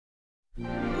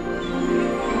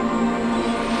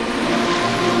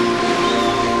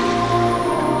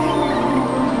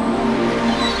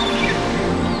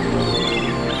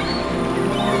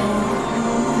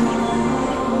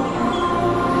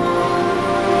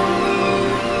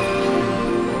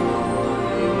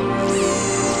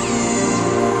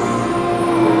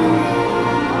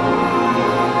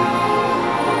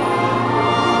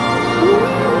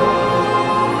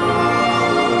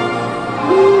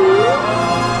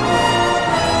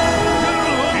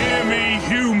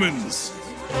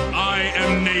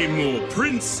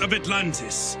of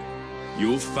Atlantis.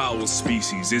 Your foul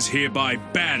species is hereby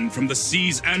banned from the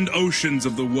seas and oceans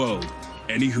of the world.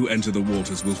 Any who enter the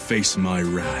waters will face my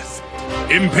wrath.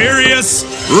 Imperius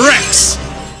Rex!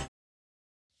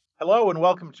 Hello and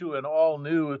welcome to an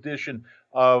all-new edition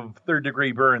of Third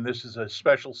Degree Byrne. This is a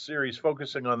special series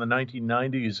focusing on the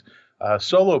 1990s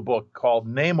solo book called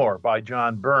Namor by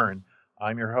John Byrne.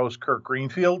 I'm your host, Kirk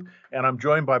Greenfield, and I'm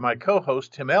joined by my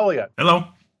co-host, Tim Elliott. Hello.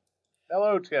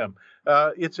 Hello, Tim.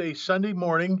 It's a Sunday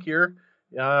morning here,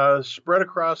 spread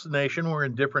across the nation. We're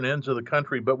in different ends of the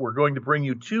country, but we're going to bring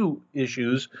you two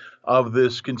issues of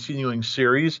this continuing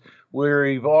series.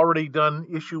 We've already done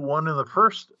issue one in the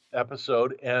first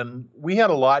episode, and we had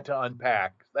a lot to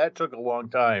unpack. That took a long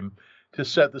time to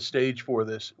set the stage for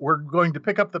this. We're going to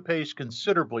pick up the pace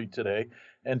considerably today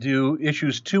and do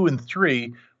issues 2 and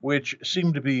 3, which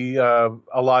seem to be a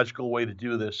logical way to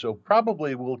do this. So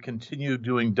probably we'll continue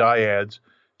doing dyads,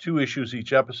 2 issues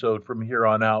each episode from here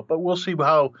on out, but we'll see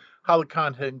how the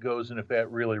content goes and if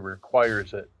that really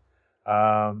requires it.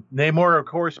 Namor, of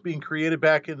course, being created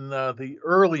back in the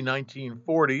early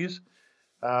 1940s.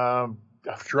 I've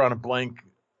drawn a blank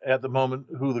at the moment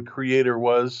who the creator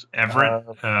was. Everett?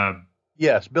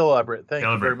 Yes, Bill Everett. Thank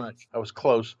Bill you very Everett. much. I was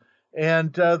close.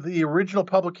 And the original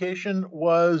publication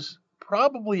was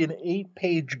probably an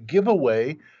 8-page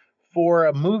giveaway for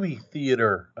a movie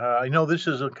theater. I know this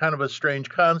is a kind of a strange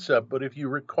concept, but if you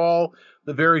recall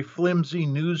the very flimsy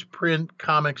newsprint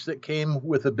comics that came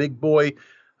with a big boy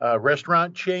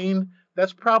restaurant chain,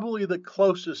 that's probably the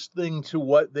closest thing to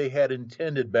what they had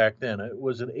intended back then. It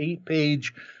was an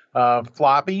 8-page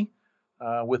floppy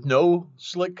with no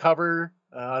slick cover.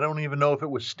 I don't even know if it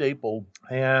was stapled.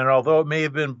 And although it may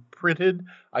have been printed,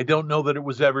 I don't know that it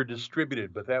was ever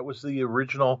distributed. But that was the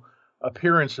original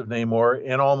appearance of Namor.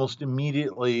 And almost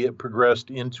immediately it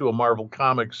progressed into a Marvel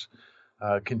Comics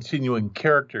continuing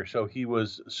character. So he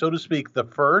was, so to speak, the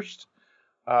first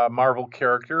Marvel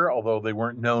character, although they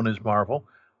weren't known as Marvel.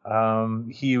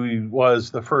 He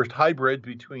was the first hybrid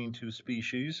between two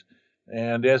species.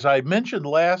 And as I mentioned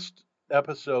last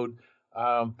episode,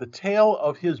 the tale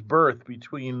of his birth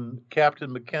between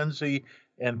Captain Mackenzie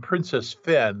and Princess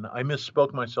Fen, I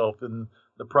misspoke myself in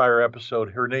the prior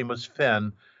episode. Her name was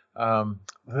Fen.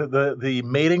 The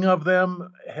mating of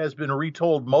them has been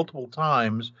retold multiple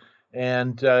times.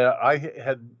 And I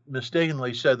had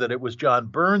mistakenly said that it was John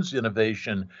Byrne's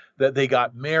innovation that they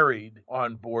got married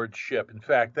on board ship. In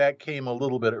fact, that came a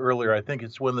little bit earlier. I think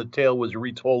it's when the tale was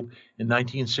retold in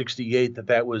 1968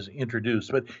 that was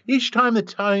introduced. But each time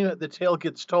the tale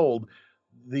gets told,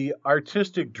 the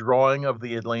artistic drawing of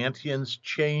the Atlanteans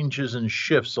changes and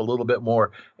shifts a little bit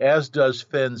more, as does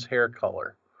Fenn's hair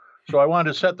color. So I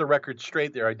wanted to set the record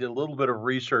straight there. I did a little bit of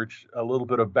research, a little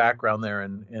bit of background there,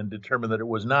 and determined that it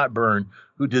was not Byrne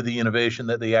who did the innovation,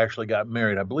 that they actually got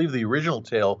married. I believe the original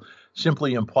tale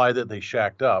simply implied that they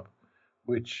shacked up,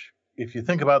 which, if you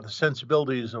think about the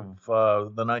sensibilities of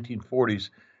the 1940s,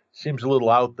 seems a little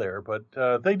out there. But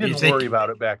they didn't worry about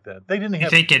it back then. They didn't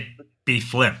have. You think it'd be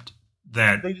flipped?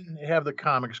 That they didn't have the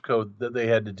comics code that they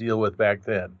had to deal with back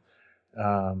then.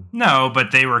 No,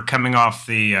 but they were coming off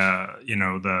the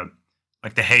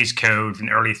the Hays Code in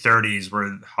the early 30s,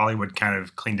 where Hollywood kind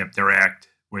of cleaned up their act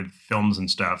with films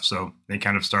and stuff. So they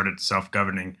kind of started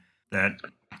self-governing. That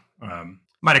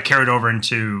might have carried over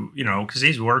into, because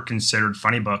these were considered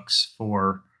funny books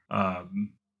for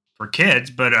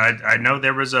kids. But I know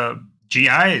there was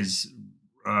GIs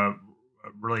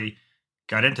really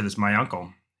got into this. My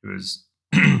uncle, who was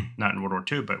not in World War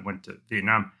II, but went to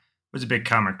Vietnam, was a big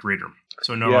comic reader.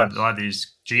 So a lot of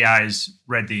these GIs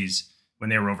read these when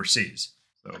they were overseas.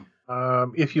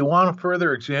 So, if you want a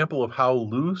further example of how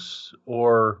loose,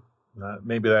 or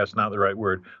maybe that's not the right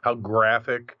word, how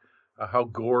graphic, how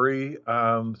gory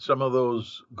some of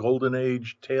those Golden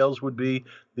Age tales would be,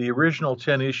 the original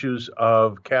 10 issues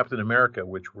of Captain America,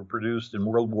 which were produced in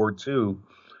World War II,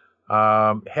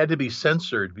 had to be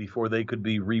censored before they could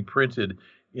be reprinted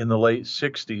in the late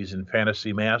 60s in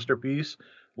Fantasy Masterpiece.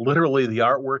 Literally, the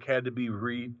artwork had to be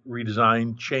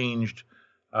redesigned, changed,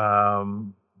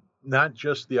 not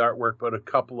just the artwork, but a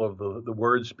couple of the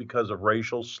words because of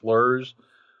racial slurs.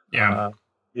 Yeah.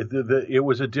 It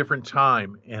was a different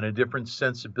time and a different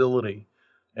sensibility,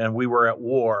 and we were at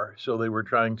war, so they were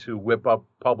trying to whip up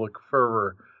public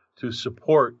fervor to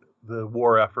support the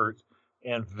war effort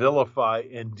and vilify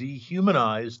and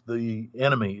dehumanize the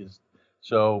enemies.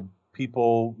 So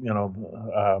people,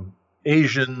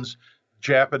 Asians,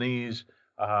 Japanese,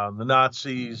 the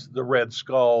Nazis, the Red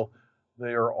Skull,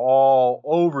 they are all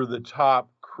over the top,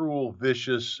 cruel,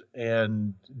 vicious,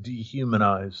 and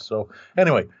dehumanized. So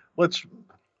anyway,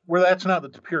 where that's not the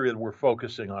period we're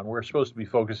focusing on. We're supposed to be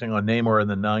focusing on Namor in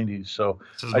the 90s. So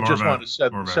I just want to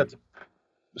set.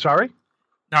 Sorry?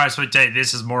 No, I was going to say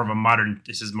this is more of a modern.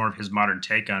 This is more of his modern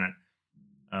take on it.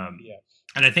 Yes.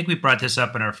 And I think we brought this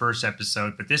up in our first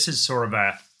episode, but this is sort of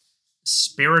a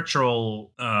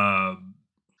spiritual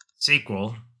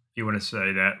sequel, if you want to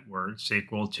say that word,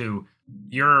 sequel to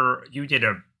you did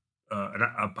a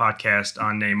podcast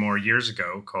on Namor years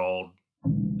ago called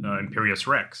Imperious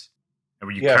Rex,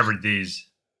 where you covered these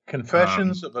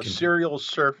Confessions of a Serial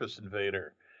Surface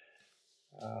Invader.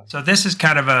 So this is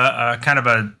kind of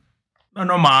an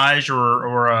homage,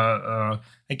 or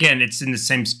again, it's in the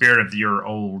same spirit of your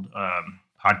old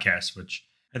podcast, which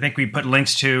I think we put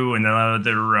links to in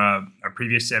a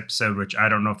previous episode, which I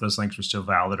don't know if those links were still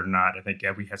valid or not. I think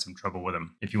we had some trouble with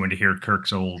them. If you wanted to hear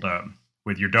Kirk's old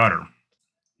with your daughter.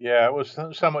 Yeah, it was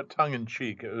somewhat tongue in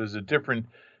cheek. It was a different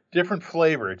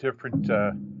flavor, different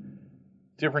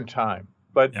time.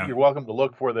 But You're welcome to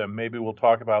look for them. Maybe we'll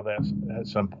talk about that at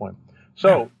some point.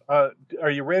 So,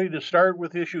 are you ready to start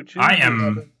with issue 2? I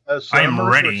am. I am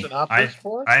ready.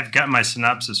 I've got my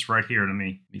synopsis right here. Let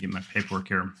me get my paperwork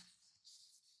here.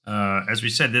 As we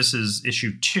said, this is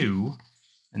issue 2,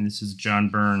 and this is John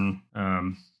Byrne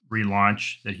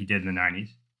relaunch that he did in the 90s.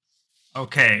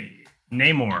 Okay,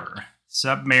 Namor,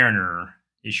 Submariner,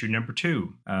 issue number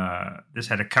 2. This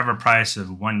had a cover price of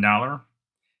 $1.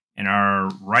 And our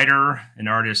writer and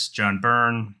artist, John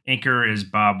Byrne. Inker is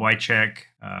Bob Wycheck.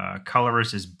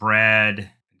 Colorist is Dan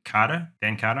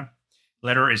Cotta.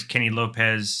 Letterer is Kenny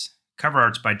Lopez. Cover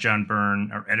art's by John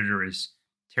Byrne. Our editor is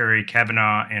Terry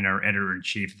Cavanaugh, and our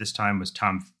editor-in-chief this time was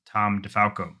Tom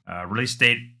DeFalco. Release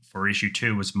date for issue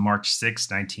 2 was March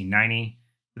 6, 1990,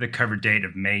 with a cover date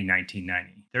of May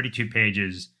 1990. 32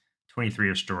 pages,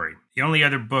 23 a story. The only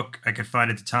other book I could find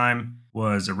at the time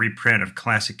was a reprint of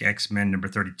Classic X-Men number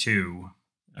 32,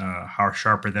 How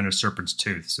Sharper Than a Serpent's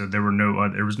Tooth. So there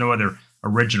was no other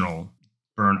original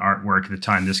Byrne artwork at the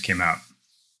time this came out.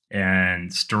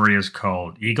 And the story is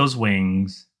called Eagle's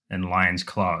Wings and Lion's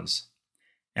Claws.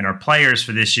 And our players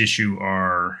for this issue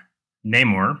are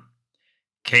Namor,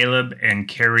 Caleb and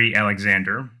Carrie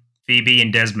Alexander, Phoebe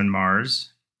and Desmond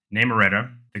Mars,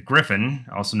 Namoretta, the Griffin,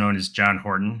 also known as John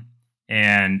Horton,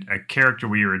 and a character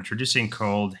we are introducing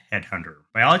called Headhunter.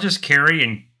 Biologists Carrie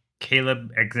and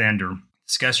Caleb Alexander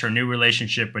discuss her new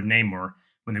relationship with Namor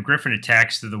when the Griffin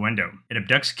attacks through the window. It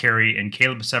abducts Carrie, and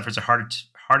Caleb suffers a heart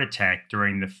attack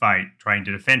during the fight, trying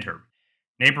to defend her.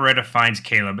 Namoretta finds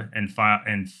Caleb and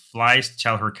flies to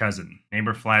tell her cousin.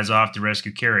 Namor flies off to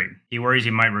rescue Carrie. He worries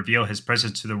he might reveal his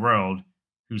presence to the world,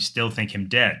 who still think him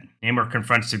dead. Namor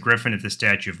confronts the Griffin at the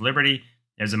Statue of Liberty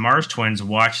as the Mars twins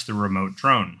watch the remote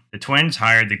drone. The twins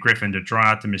hired the Griffin to draw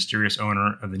out the mysterious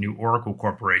owner of the new Oracle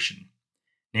Corporation.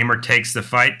 Namor takes the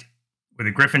fight with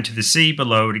the Griffin to the sea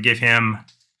below to give him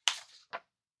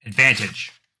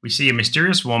advantage. We see a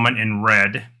mysterious woman in a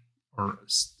red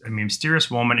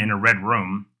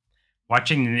room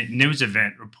watching the news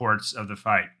event reports of the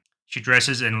fight. She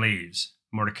dresses and leaves.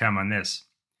 More to come on this.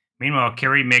 Meanwhile,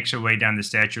 Carrie makes her way down the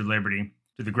Statue of Liberty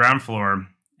to the ground floor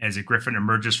as the Griffin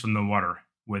emerges from the water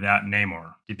without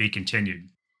Namor. To be continued.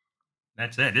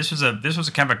 That's it. This was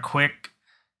a kind of a quick,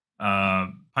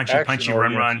 punchy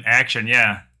run action.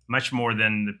 Yeah, much more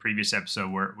than the previous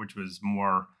episode, which was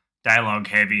more dialogue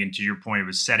heavy. And to your point, it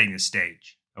was setting the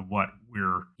stage of what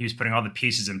he was putting all the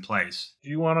pieces in place. Do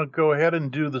you want to go ahead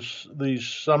and do the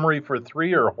summary for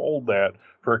 3, or hold that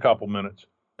for a couple minutes?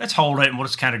 Let's hold it, and we'll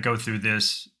just kind of go through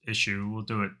this issue. We'll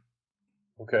do it.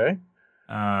 Okay.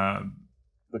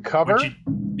 The cover? What'd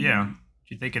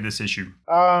you think of this issue?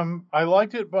 I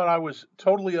liked it, but I was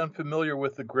totally unfamiliar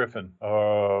with the Griffin.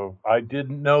 I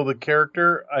didn't know the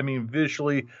character. I mean,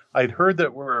 visually, I'd heard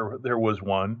that there was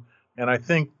one, and I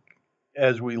think,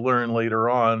 as we learn later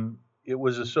on, it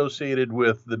was associated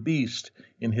with the Beast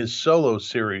in his solo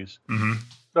series. Mm-hmm.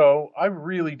 So I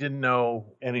really didn't know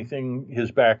anything,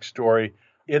 his backstory.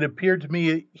 It appeared to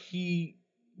me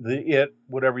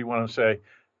whatever you want to say,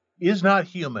 is not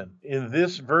human. In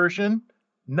this version,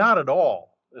 not at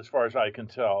all, as far as I can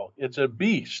tell. It's a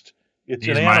beast. He's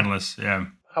mindless, yeah.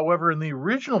 However, in the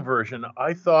original version,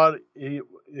 I thought it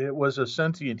was a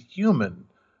sentient human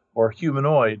or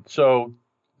humanoid. So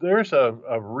there's a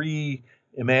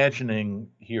reimagining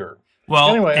here. Well,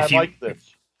 anyway, I like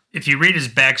this. If you read his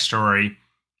backstory,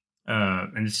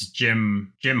 and this is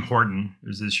Jim Horton,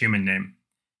 is his human name.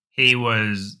 He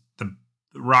was the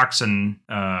Roxxon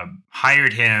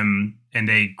hired him, and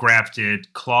they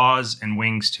grafted claws and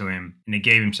wings to him, and they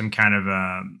gave him some kind of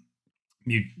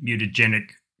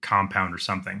mutagenic compound or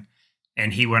something.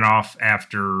 And he went off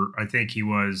after, I think he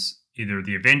was either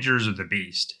the Avengers or the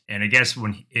Beast. And I guess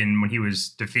when he was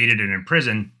defeated and in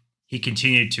prison, he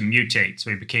continued to mutate.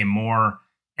 So he became more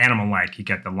animal-like. He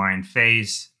got the lion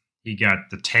face, he got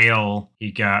the tail,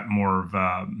 he got more of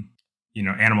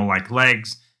animal-like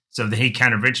legs. So that he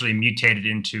kind of eventually mutated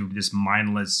into this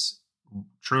mindless,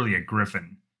 truly a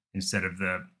griffin instead of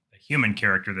the human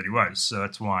character that he was. So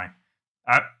that's why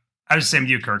I was the same with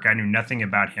you, Kirk. I knew nothing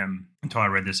about him until I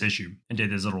read this issue and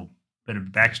did this little bit of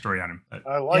backstory on him. But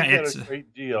I like that a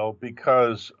great deal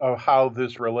because of how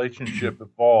this relationship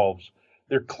evolves.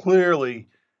 They're clearly,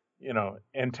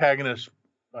 antagonist.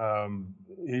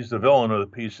 He's the villain of the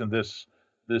piece in this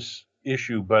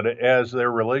issue, but as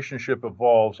their relationship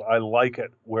evolves, I like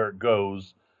it where it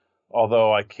goes.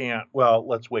 Although I can't. Well,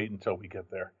 let's wait until we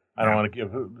get there. I don't want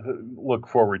to look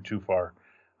forward too far.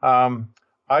 I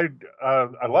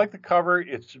like the cover.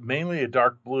 It's mainly a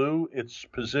dark blue. It's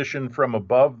positioned from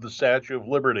above the Statue of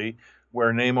Liberty,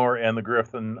 where Namor and the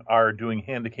Griffin are doing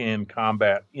hand-to-hand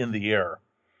combat in the air.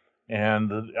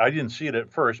 And I didn't see it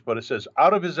at first, but it says,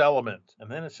 out of his element. And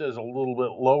then it says a little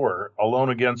bit lower, alone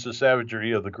against the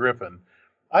savagery of the Griffin.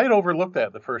 I had overlooked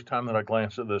that the first time that I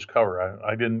glanced at this cover.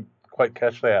 I didn't quite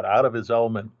catch that. Out of his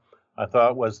element, I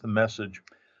thought was the message.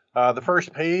 The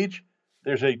first page,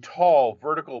 there's a tall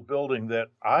vertical building that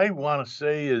I want to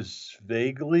say is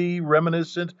vaguely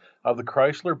reminiscent of the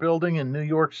Chrysler Building in New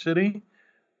York City.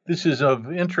 This is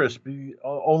of interest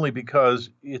only because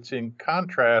it's in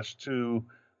contrast to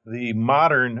the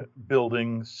modern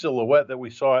building silhouette that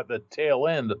we saw at the tail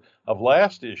end of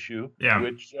last issue,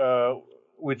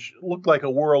 which looked like a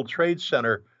World Trade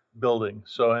Center building.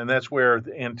 So, and that's where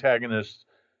the antagonists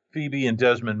Phoebe and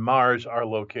Desmond Mars are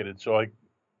located. So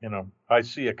I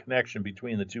see a connection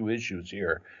between the two issues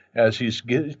here as he's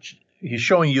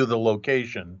showing you the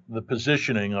location, the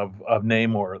positioning of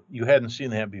Namor. You hadn't seen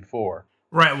that before.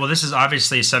 Right. Well, this is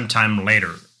obviously sometime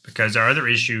later because our other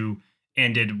issue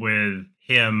ended with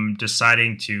him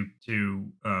deciding he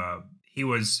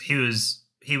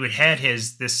had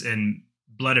this in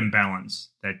blood imbalance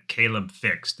that Caleb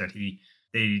fixed, that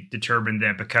they determined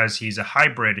that because he's a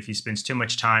hybrid, if he spends too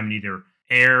much time in either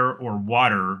air or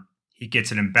water, he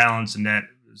gets an imbalance, and that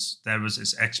was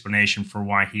his explanation for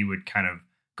why he would kind of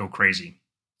go crazy.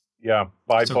 Yeah,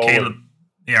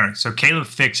 bipolar. So Caleb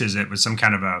fixes it with some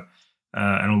kind of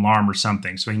an alarm or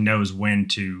something, so he knows when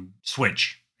to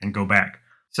switch and go back.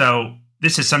 So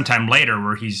this is sometime later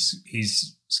where he's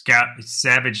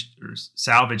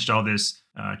salvaged all this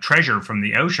treasure from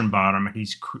the ocean bottom. He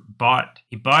bought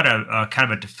a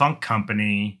kind of a defunct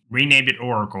company, renamed it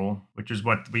Oracle, which is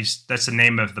that's the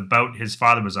name of the boat his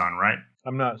father was on, right?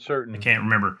 I'm not certain. I can't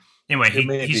remember. Anyway,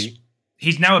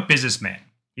 he's now a businessman.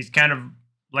 He's kind of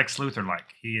Lex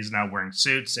Luthor-like. He is now wearing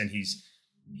suits, and he's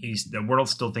the world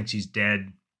still thinks he's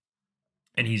dead,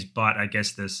 and he's bought, I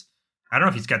guess, this. I don't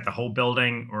know if he's got the whole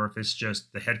building or if it's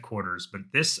just the headquarters, but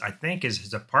this, I think, is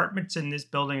his apartments in this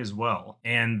building as well.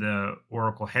 And the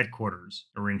Oracle headquarters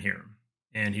are in here.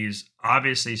 And he's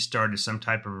obviously started some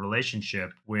type of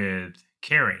relationship with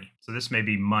Carrie. So this may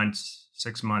be months,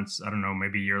 6 months, I don't know,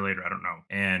 maybe a year later, I don't know.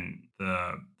 And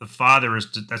the father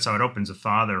that's how it opens.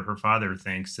 Her father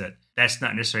thinks that that's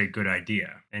not necessarily a good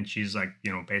idea. And she's like,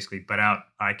 basically, but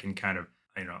I can kind of,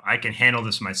 I can handle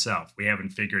this myself. We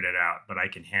haven't figured it out, but I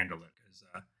can handle it.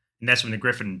 And that's when the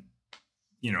Griffin,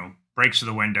 breaks through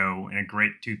the window in a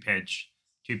great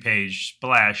two-page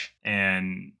splash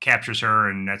and captures her.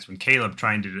 And that's when Caleb,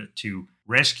 trying to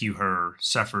rescue her,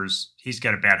 suffers. He's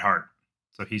got a bad heart,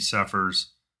 so he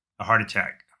suffers a heart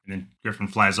attack. And then Griffin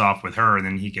flies off with her, and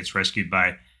then he gets rescued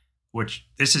by.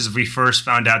 We first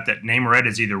found out that Namor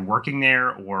is either working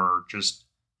there or just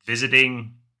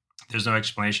visiting. There's no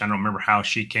explanation. I don't remember how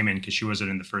she came in because she wasn't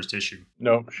in the first issue.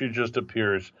 No, she just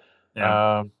appears.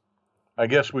 Yeah. I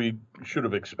guess we should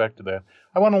have expected that.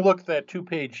 I want to look at that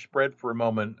 2-page spread for a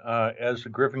moment. As the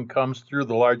Griffin comes through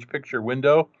the large picture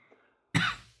window,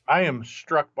 I am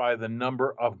struck by the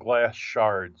number of glass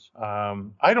shards.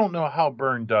 I don't know how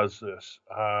Byrne does this.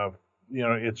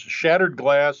 It's shattered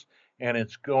glass and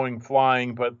it's going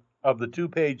flying, but of the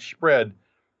 2-page spread,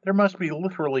 there must be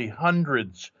literally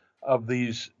hundreds of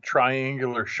these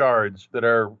triangular shards that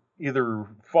are either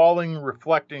falling,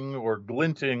 reflecting, or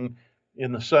glinting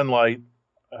in the sunlight.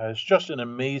 It's just an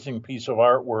amazing piece of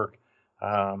artwork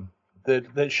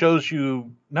that shows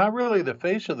you not really the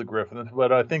face of the Griffin,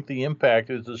 but I think the impact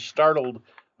is the startled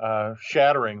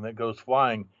shattering that goes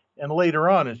flying. And later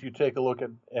on, as you take a look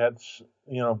at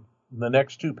the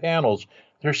next two panels,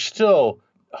 there's still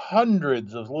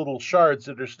hundreds of little shards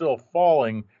that are still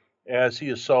falling as he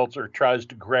assaults or tries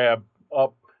to grab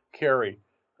up Carrie.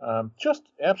 Just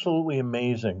absolutely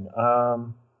amazing.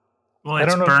 Well, I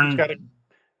it's don't know if he's Byrne. got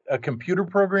a computer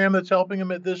program that's helping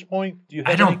him at this point. Do you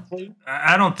I have any don't. clue?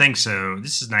 I don't think so.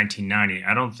 This is 1990.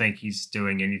 I don't think he's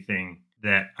doing anything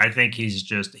that. I think he's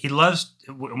just. He loves.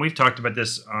 And we've talked about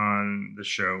this on the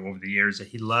show over the years that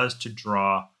he loves to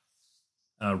draw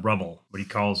rubble.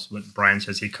 What Brian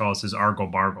says he calls his argle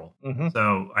bargle. Mm-hmm.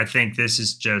 So I think this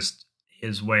is just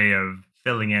his way of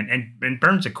filling in. And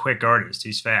Byrne's a quick artist.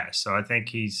 He's fast. So I think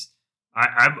he's.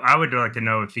 I would like to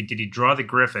know if he did he draw the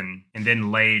griffin and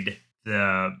then laid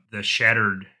the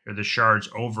shattered or the shards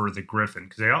over the griffin,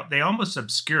 because they almost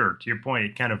obscure. To your point,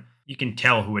 it kind of you can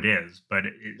tell who it is, but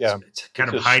it's kind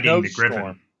It's of a hiding the snowstorm.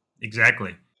 griffin.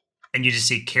 Exactly. And you just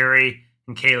see Carrie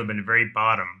and Caleb in the very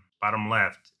bottom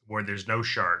left, where there's no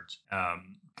shards.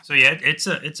 So yeah,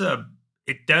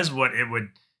 it does what it would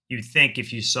you'd think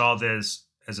if you saw this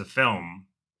as a film,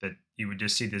 that you would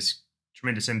just see this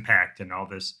tremendous impact and all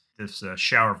this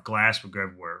shower of glass would go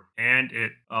everywhere. And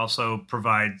it also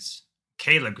provides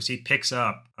Caleb, because he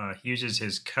uses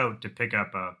his coat to pick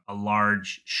up a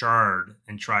large shard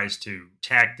and tries to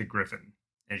attack the griffin.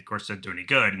 And of course, doesn't do any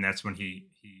good. And that's when he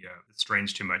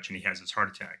strains too much and he has his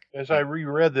heart attack. As I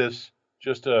reread this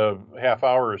just a half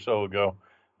hour or so ago,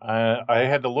 I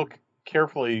had to look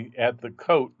carefully at the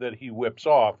coat that he whips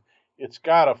off. It's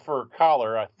got a fur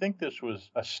collar. I think this was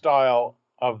a style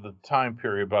of the time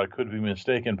period, but I could be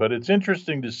mistaken. But it's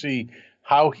interesting to see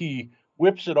how he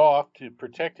whips it off to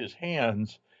protect his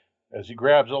hands as he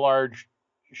grabs a large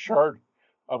shard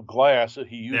of glass that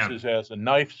he uses as a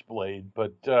knife's blade.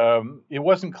 But it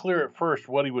wasn't clear at first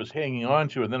what he was hanging on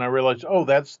to, and then I realized, oh,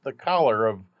 that's the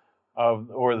collar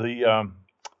or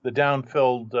the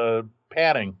down-filled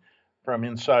padding from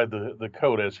inside the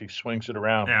coat as he swings it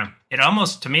around. Yeah, it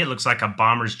almost to me it looks like a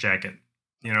bomber's jacket.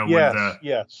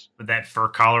 Yes. With that fur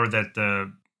collar that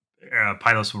the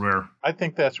pilots would wear. I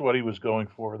think that's what he was going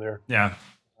for there. Yeah.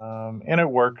 And it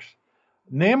works.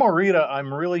 Namorita,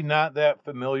 I'm really not that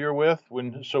familiar with.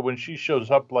 When she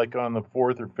shows up, like on the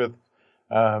fourth or fifth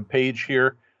page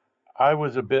here, I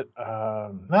was a bit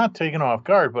not taken off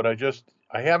guard, but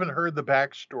I haven't heard the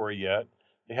backstory yet.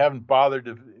 They haven't bothered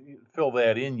to fill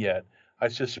that in yet. I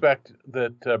suspect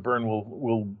that Byrne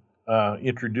will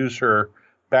introduce her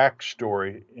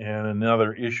backstory in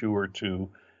another issue or two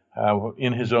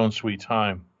in his own sweet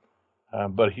time.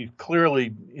 But he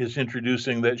clearly is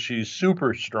introducing that she's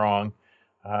super strong,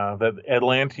 that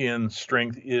Atlantean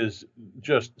strength is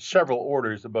just several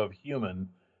orders above human.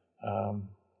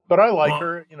 But I like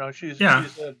her. She's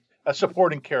a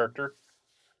supporting character.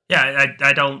 Yeah,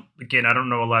 I don't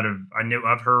know a lot of. I knew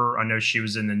of her. I know she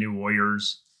was in the New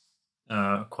Warriors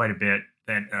quite a bit.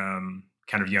 That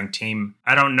kind of young team.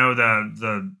 I don't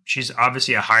know she's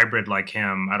obviously a hybrid like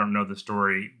him. I don't know the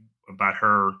story about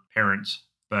her parents,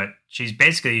 but she's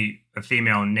basically a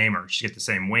female Namor. She's got the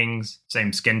same wings,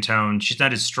 same skin tone. She's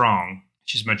not as strong.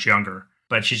 She's much younger,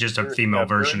 but she's just a female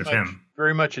version of him.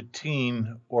 Very much a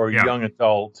teen or young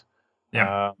adult.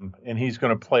 Yeah. And he's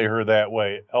going to play her that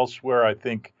way. Elsewhere, I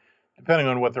think, depending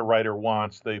on what the writer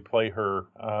wants, they play her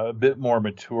a bit more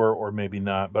mature or maybe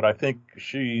not. But I think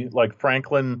she, like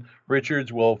Franklin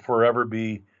Richards, will forever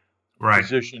be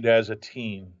positioned as a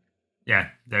teen. Yeah,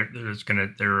 their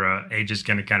age is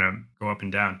gonna kind of go up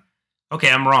and down.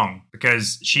 Okay, I'm wrong,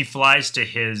 because she flies to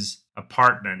his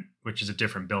apartment, which is a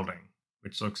different building,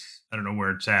 which looks, I don't know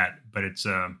where it's at, but it's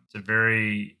a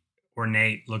very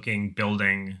ornate looking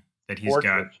building that he's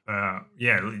fortress. got.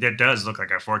 That does look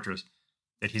like a fortress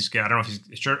that he's got. I don't know if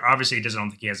he's sure. Obviously, he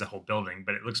don't think he has a whole building,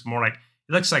 but it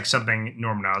looks like something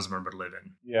Norman Osborn would live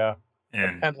in. Yeah,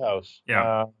 and a penthouse.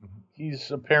 Yeah, he's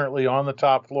apparently on the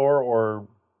top floor, or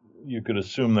you could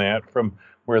assume that from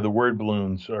where the word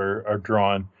balloons are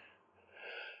drawn.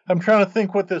 I'm trying to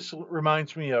think what this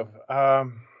reminds me of.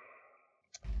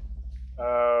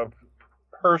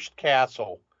 Hearst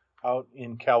Castle out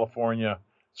in California,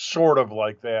 sort of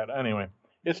like that. Anyway,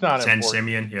 it's not San important.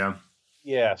 Simeon, yeah.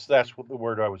 Yes, that's what the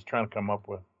word I was trying to come up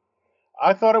with.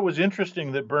 I thought it was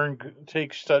interesting that Byrne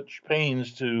takes such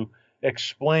pains to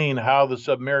explain how the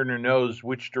Submariner knows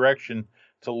which direction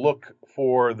to look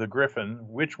for the Griffin.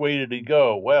 Which way did he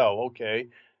go? Well, okay,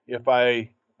 if I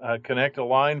connect a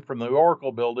line from the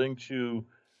Oracle building to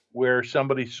where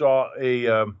somebody saw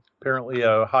apparently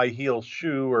a high heel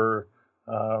shoe or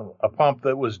a pump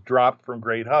that was dropped from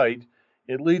great height,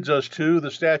 it leads us to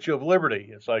the Statue of Liberty.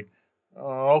 It's like,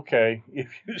 okay, if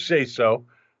you say so.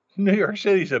 New York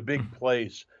City's a big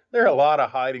place. There are a lot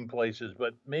of hiding places,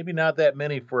 but maybe not that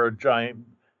many for a giant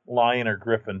lion or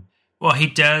griffin. Well, he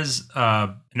does,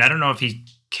 and I don't know if he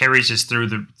carries us through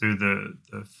the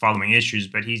following issues,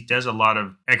 but he does a lot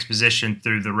of exposition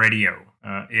through the radio.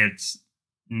 It's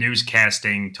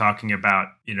newscasting talking about,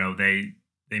 they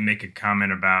make a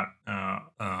comment about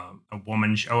a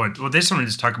woman's. Well, this one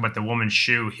is talking about the woman's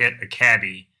shoe hit a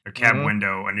cabbie or cab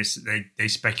window, and they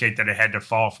speculate that it had to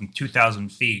fall from 2,000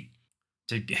 feet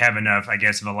to have enough, I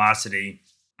guess, velocity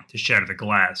to shatter the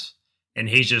glass. And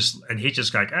he's just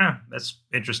like, that's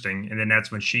interesting. And then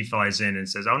that's when she flies in and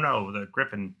says, "Oh no, the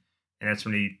Griffin!" And that's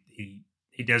when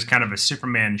he does kind of a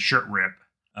Superman shirt rip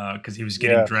because he was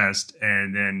getting dressed,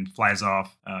 and then flies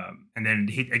off. And then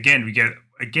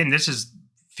this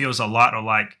feels a lot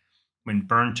like when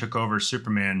Byrne took over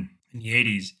Superman in the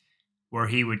 80s, where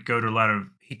he would go to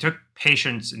he took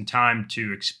patience and time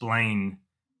to explain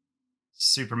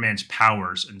Superman's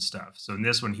powers and stuff. So in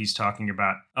this one, he's talking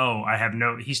about,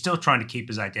 he's still trying to keep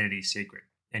his identity secret,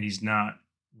 and he's not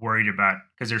worried about,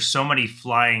 because there's so many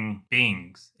flying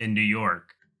beings in New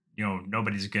York,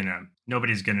 nobody's gonna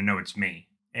know it's me.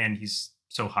 And he's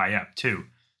so high up too.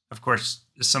 Of course,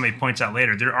 as somebody points out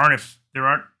later, there aren't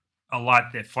a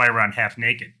lot that fly around half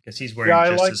naked, because he's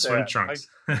wearing his swim trunks.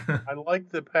 I like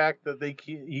the fact that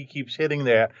he keeps hitting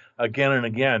that again and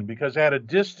again, because at a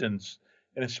distance,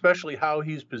 and especially how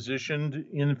he's positioned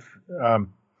in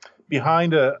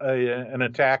behind an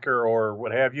attacker or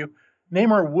what have you,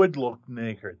 Namor would look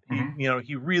naked.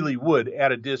 He really would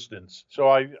at a distance. So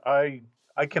I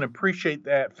can appreciate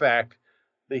that fact.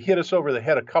 They hit us over the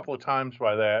head a couple of times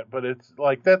by that, but it's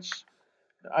like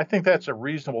I think that's a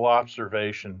reasonable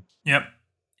observation. Yep.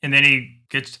 And then I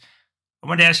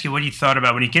wanted to ask you what you thought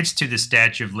about when he gets to the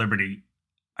Statue of Liberty.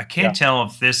 I can't tell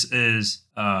if this is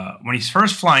when he's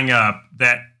first flying up,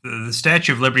 that the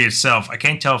Statue of Liberty itself, I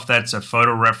can't tell if that's a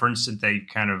photo reference that they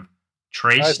kind of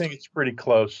traced. I think it's pretty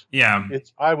close. Yeah.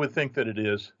 I would think that it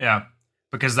is. Yeah.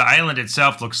 Because the island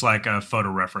itself looks like a photo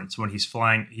reference. When he's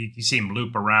flying, you see him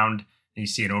loop around, and you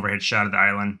see an overhead shot of the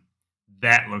island.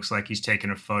 That looks like he's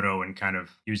taken a photo and kind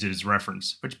of used it as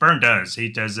reference, which Byrne does. He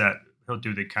does that. He'll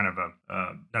do the kind of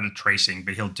not a tracing,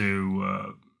 but he'll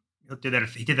do that.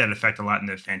 He did that effect a lot in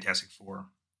the Fantastic Four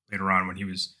later on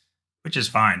which is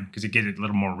fine because it gets a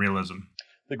little more realism.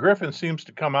 The Griffin seems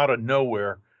to come out of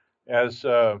nowhere as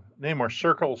Namor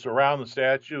circles around the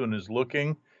statue and is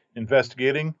looking,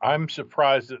 investigating. I'm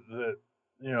surprised that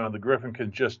the Griffin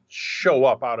can just show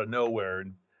up out of nowhere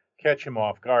and catch him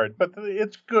off guard. But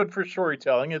it's good for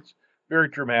storytelling. It's very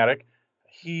dramatic.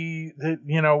 We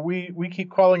keep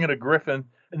calling it a Griffin.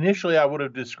 Initially, I would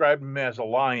have described him as a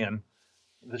lion.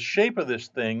 The shape of this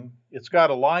thing, it's got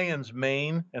a lion's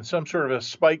mane and some sort of a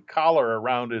spiked collar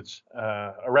around its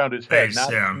head,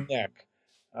 not its neck.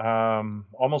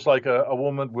 Almost like a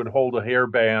woman would hold a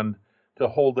hairband to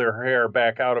hold their hair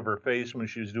back out of her face when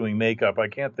she's doing makeup. I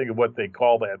can't think of what they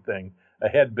call that thing. A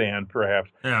headband,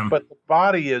 perhaps. Yeah. But the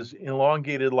body is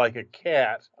elongated like a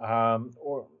cat,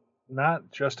 or not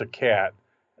just a cat.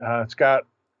 It's got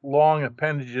long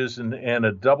appendages and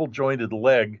a double-jointed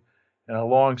leg and a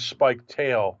long spiked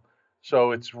tail.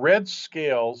 So it's red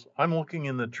scales. I'm looking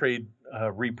in the trade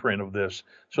reprint of this,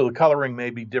 so the coloring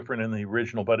may be different in the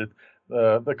original, but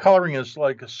the coloring is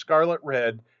like a scarlet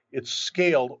red. It's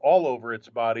scaled all over its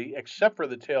body, except for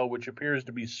the tail, which appears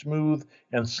to be smooth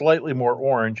and slightly more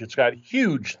orange. It's got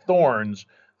huge thorns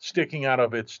sticking out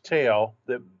of its tail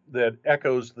that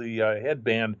echoes the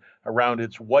headband around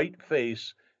its white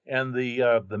face, and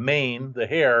the mane, the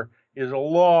hair, is a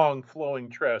long flowing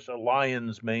tress. A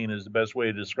lion's mane is the best way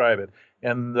to describe it.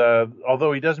 And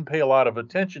although he doesn't pay a lot of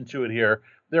attention to it here,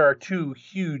 there are two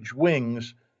huge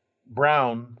wings,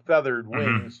 brown feathered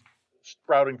wings,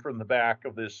 sprouting from the back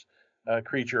of this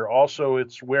creature. Also,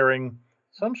 it's wearing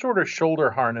some sort of shoulder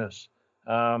harness.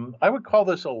 I would call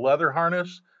this a leather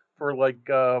harness for like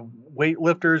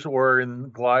weightlifters, or in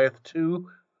Goliath 2,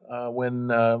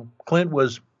 when Clint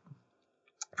was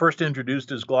first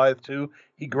introduced as Goliath 2,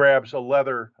 he grabs a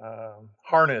leather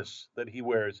harness that he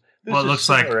wears. It looks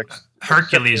like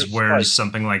Hercules wears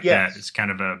something like that. It's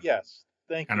kind of a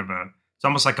it's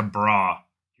almost like a bra.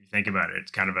 If you think about it,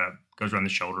 it's kind of goes around the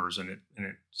shoulders, and it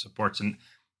supports, and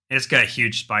it's got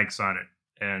huge spikes on it.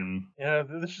 And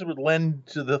this would lend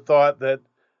to the thought that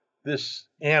this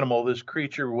animal, this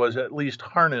creature, was at least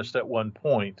harnessed at one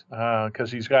point,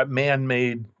 because he's got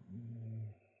man-made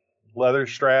leather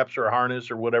straps or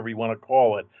harness or whatever you want to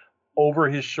call it over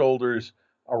his shoulders,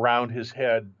 around his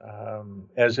head,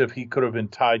 as if he could have been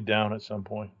tied down at some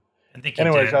point.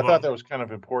 Anyways, I thought that was kind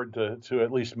of important to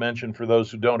at least mention for those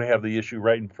who don't have the issue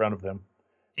right in front of them.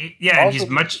 And he's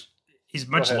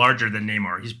much larger than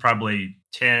Namor. He's probably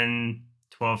 10,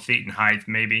 12 feet in height,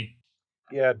 maybe.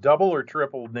 Yeah, double or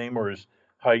triple Namor's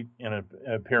height and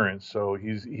appearance. So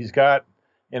he's got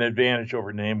an advantage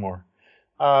over Namor.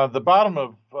 The bottom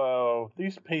of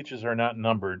these pages are not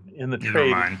numbered. In the Neither are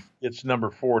trade, mine. it's number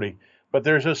 40. But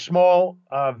there's a small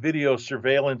video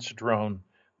surveillance drone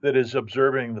that is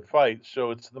observing the fight.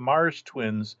 So it's the Mars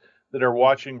twins that are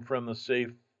watching from the safe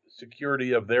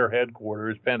security of their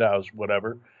headquarters, penthouse,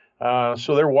 whatever.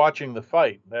 So they're watching the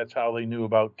fight. That's how they knew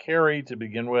about Carrie to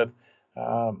begin with.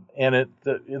 And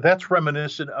that's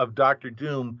reminiscent of Doctor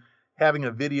Doom having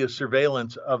a video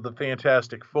surveillance of the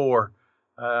Fantastic Four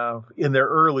in their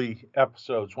early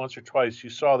episodes. Once or twice you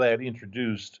saw that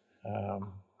introduced.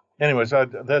 Anyways,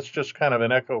 that's just kind of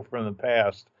an echo from the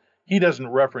past. He doesn't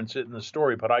reference it in the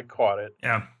story, but I caught it.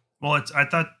 Yeah. Well, I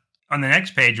thought on the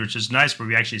next page, which is nice, where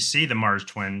we actually see the Mars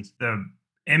twins, the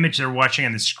image they're watching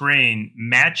on the screen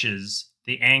matches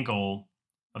the angle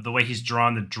of the way he's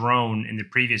drawn the drone in the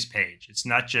previous page. It's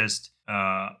not just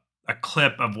a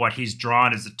clip of what he's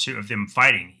drawn as the two of them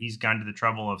fighting. He's gone to the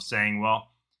trouble of saying, well,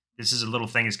 this is a little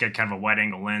thing. It's got kind of a wide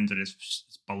angle lens and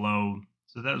it's below.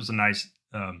 So that was a nice,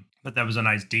 but that was a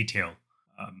nice detail.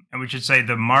 And we should say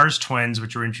the Mars twins,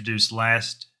 which were introduced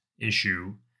last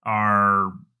issue,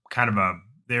 are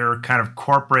they're kind of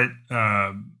corporate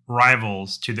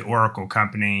rivals to the Oracle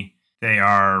company. They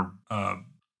are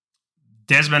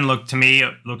Desmond looks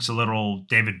a little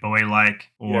David Bowie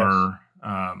like, or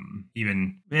I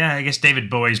guess David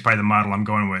Bowie is probably the model I'm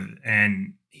going with.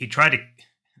 And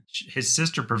his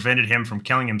sister prevented him from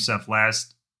killing himself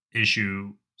last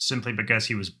issue simply because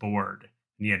he was bored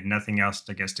and he had nothing else,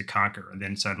 I guess, to conquer. And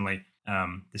then suddenly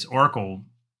this Oracle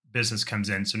business comes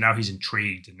in. So now he's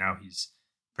intrigued and now he's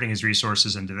putting his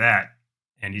resources into that.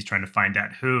 And he's trying to find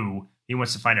out who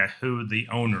the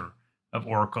owner of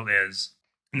Oracle is.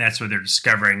 And that's where they're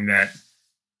discovering that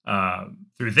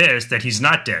through this, that he's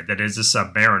not dead. That is a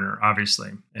Sub-Mariner,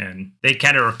 obviously. And they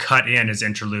kind of are cut in as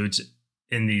interludes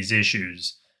in these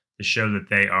issues to show that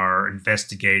they are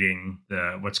investigating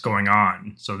what's going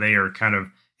on. So they are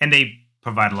and they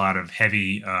provide a lot of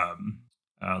heavy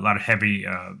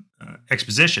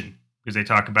exposition, because they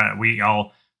talk about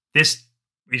as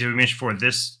we mentioned before,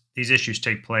 these issues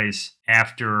take place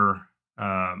after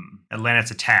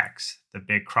Atlantis attacks, the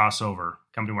big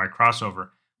company-wide crossover,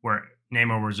 where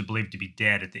Namor was believed to be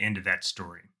dead at the end of that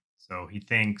story. So he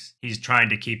thinks he's trying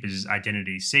to keep his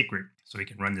identity secret so he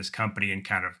can run this company and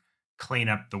kind of clean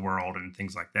up the world and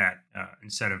things like that.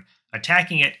 Instead of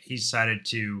attacking it, he decided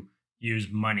to use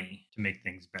money to make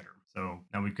things better. So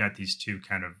now we've got these two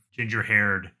kind of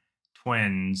ginger-haired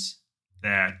twins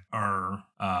that are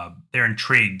they're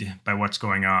intrigued by what's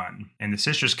going on. And the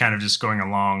sister's kind of just going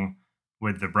along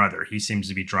with the brother. He seems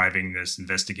to be driving this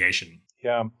investigation.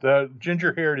 Yeah, the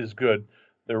ginger-haired is good.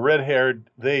 The red-haired,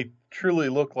 they truly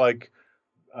look like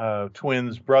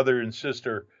twins, brother and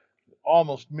sister,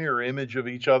 almost mirror image of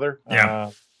each other.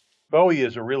 Yeah. Bowie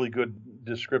is a really good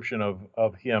description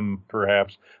of him,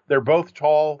 perhaps. They're both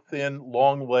tall, thin,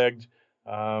 long-legged.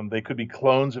 They could be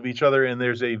clones of each other, and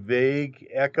there's a vague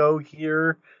echo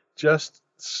here, just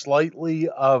slightly,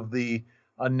 of the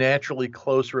unnaturally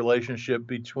close relationship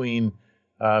between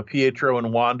Pietro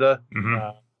and Wanda.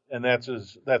 Mm-hmm. And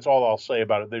that's all I'll say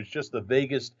about it. There's just the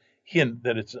vaguest hint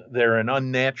that they're an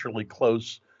unnaturally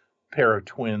close pair of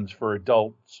twins for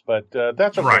adults, but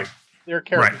that's okay. Right. They're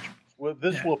caricatures. Right.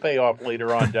 This will pay off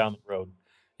later on down the road.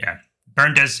 Yeah,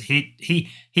 Byrne does. He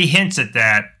hints at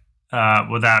that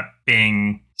without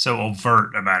being so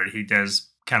overt about it. He does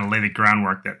kind of lay the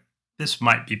groundwork that this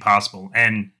might be possible,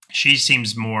 and she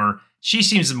seems the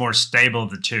more stable of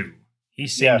the two. He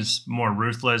seems more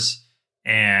ruthless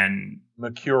and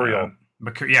mercurial.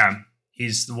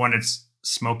 He's the one that's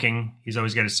smoking. He's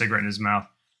always got a cigarette in his mouth,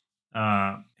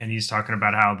 and he's talking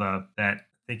about how I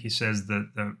think he says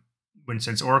that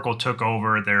since Oracle took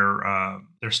over,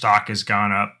 their stock has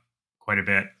gone up quite a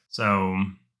bit. So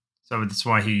that's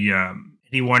why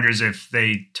he wonders if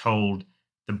they told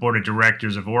the board of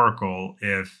directors of Oracle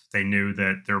if they knew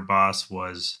that their boss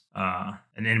was an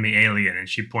enemy alien. And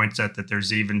she points out that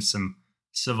there's even some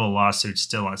civil lawsuits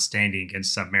still outstanding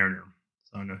against Sub-Mariner.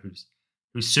 So I don't know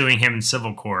who's suing him in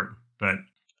civil court. But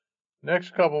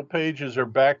next couple pages are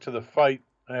back to the fight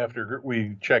after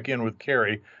we check in with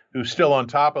Carrie, who's still on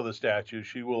top of the statue.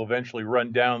 She will eventually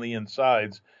run down the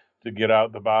insides to get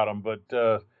out the bottom. But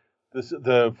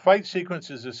the fight sequence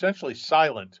is essentially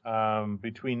silent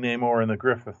between Namor and the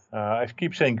Griffith. I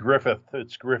keep saying Griffith.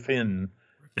 It's Griffin.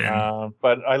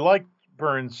 But I like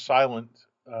Byrne's silent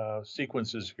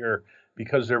sequences here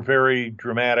because they're very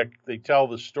dramatic. They tell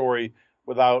the story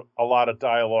without a lot of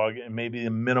dialogue and maybe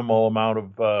a minimal amount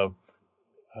of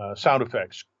sound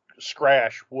effects.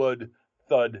 Scratch, wood,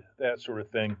 thud, that sort of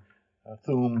thing.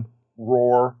 Thum,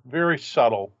 roar, very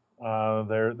subtle.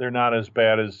 They're not as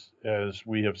bad as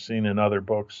we have seen in other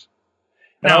books.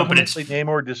 And No, but ultimately,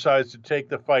 Namor decides to take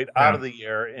the fight out of the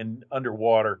air and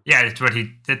underwater. Yeah, it's what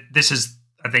this is,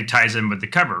 I think, ties in with the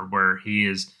cover where he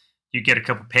is. You get a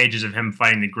couple pages of him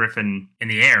fighting the Griffin in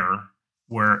the air,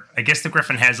 where I guess the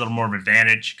Griffin has a little more of an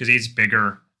advantage because he's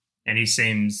bigger and he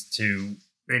seems to.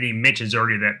 And he mentions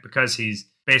earlier that because he's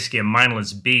basically a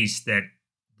mindless beast,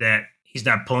 that he's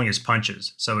not pulling his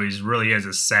punches, so he's really is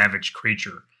a savage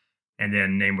creature. And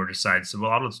then Namor decides,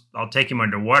 well, I'll take him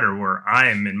underwater where I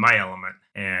am in my element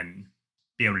and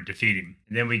be able to defeat him.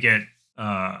 And then we get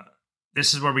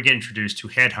this is where we get introduced to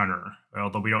Headhunter,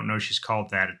 although we don't know she's called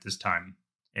that at this time.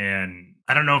 And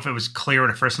I don't know if it was clear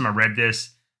the first time I read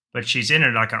this, but she's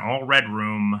in like an all red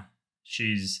room.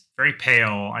 She's very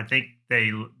pale. I think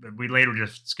we later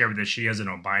discovered that she has an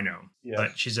albino, Yes.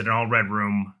 But she's in an all red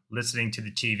room listening to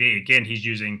the TV. Again, he's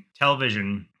using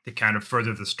television to kind of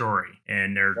further the story.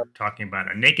 And they're talking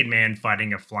about a naked man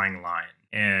fighting a flying lion.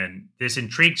 And this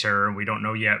intrigues her, and we don't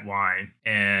know yet why.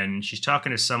 And she's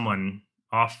talking to someone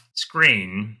off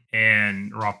screen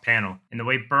or off panel. And the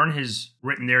way Byrne has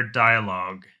written their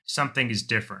dialogue, something is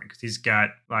different because he's got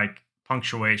like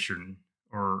punctuation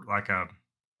or like a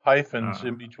hyphens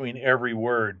in between every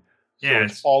word. So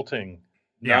it's halting.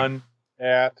 None,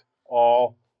 at,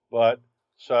 all, but,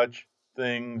 such,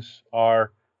 things,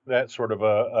 are, that sort of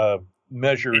a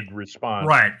measured response.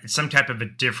 Right. It's some type of a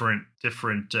different,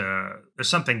 there's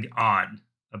something odd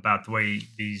about the way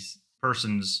these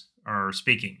persons are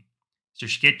speaking. So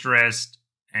she gets dressed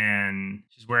and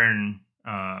she's wearing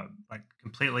like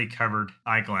completely covered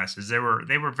eyeglasses. They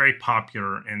were very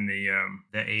popular in the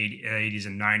 80s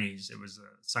and 90s. It was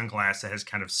a sunglass that has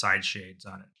kind of side shades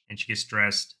on it. And she gets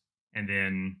dressed and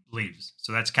then leaves.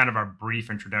 So that's kind of our brief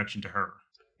introduction to her.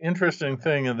 Interesting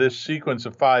thing in this sequence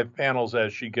of 5 panels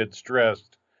as she gets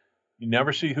dressed, you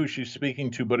never see who she's speaking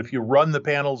to, but if you run the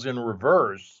panels in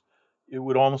reverse, it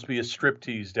would almost be a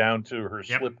striptease down to her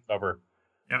slipcover.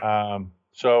 Yep.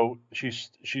 So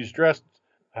she's dressed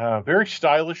very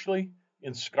stylishly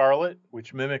in scarlet,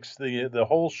 which mimics the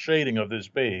whole shading of this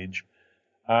page,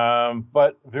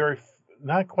 but very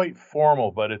not quite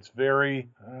formal, but it's very,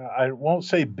 I won't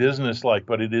say business-like,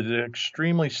 but it is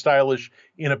extremely stylish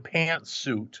in a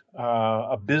pantsuit,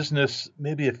 a business,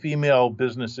 maybe a female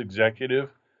business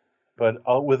executive, but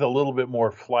with a little bit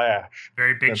more flash.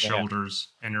 Very big shoulders.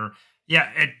 And her,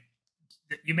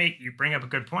 you bring up a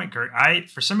good point, Kurt.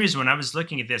 For some reason, when I was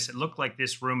looking at this, it looked like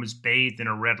this room is bathed in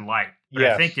a red light. But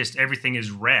I think just everything is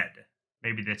red.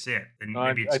 Maybe that's it. And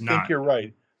maybe it's not. I think you're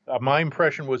right. My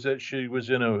impression was that she was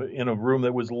in a room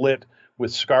that was lit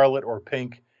with scarlet or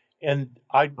pink, and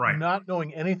not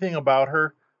knowing anything about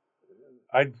her,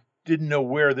 I didn't know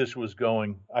where this was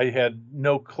going. I had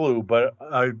no clue, but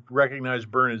I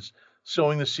recognized Byrne as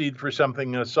sowing the seed for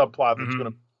something, a subplot that's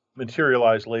going to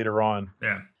materialize later on.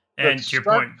 Yeah. And the to your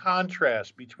stark point,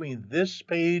 contrast between this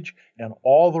page and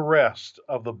all the rest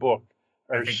of the book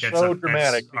are so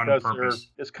dramatic because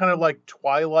it's kind of like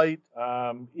twilight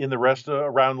in the rest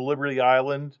around Liberty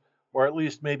Island, or at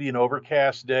least maybe an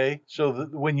overcast day. So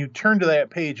when you turn to that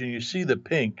page and you see the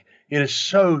pink, it is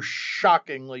so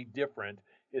shockingly different.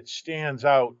 It stands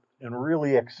out and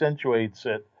really accentuates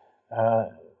it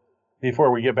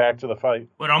before we get back to the fight.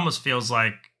 It almost feels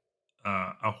like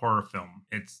a horror film.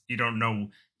 You don't know.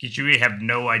 You have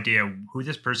no idea who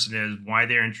this person is, why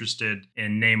they're interested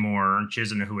in Namor. She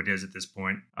doesn't know who it is at this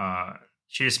point.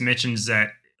 She just mentions that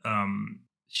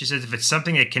she says if it's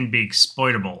something that can be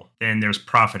exploitable, then there's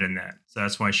profit in that. So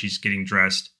that's why she's getting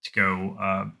dressed to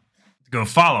go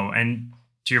follow. And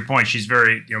to your point, she's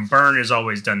very, Byrne has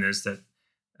always done this, that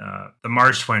the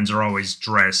Mars twins are always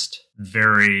dressed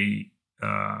very,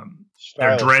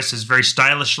 their dress is very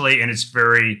stylishly, and it's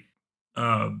very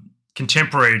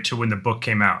contemporary to when the book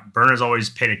came out. Byrne has always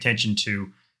paid attention to,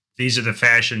 these are the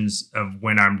fashions of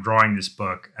when I'm drawing this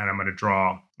book, and I'm going to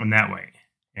draw them that way.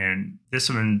 And this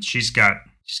one, she's got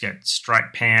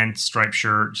striped pants, striped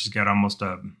shirt. She's got almost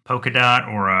a polka dot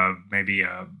or maybe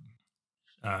a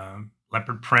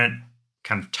leopard print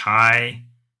kind of tie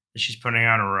that she's putting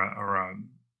on, or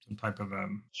some type of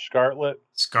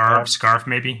scarf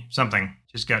maybe, something.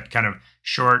 She's got kind of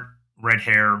short red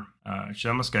hair. She's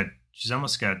almost got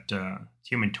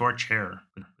Human Torch hair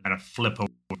with kind of flip over.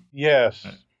 Yes.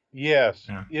 Yeah.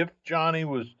 If Johnny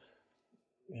was,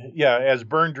 as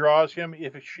Byrne draws him,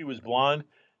 if she was blonde,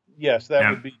 yes, that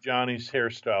would be Johnny's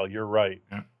hairstyle. You're right.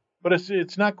 Yeah. But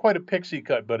it's not quite a pixie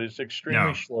cut, but it's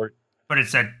extremely short. But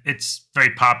it's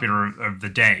very popular of the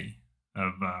day.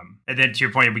 And then to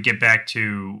your point, we get back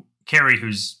to Carrie,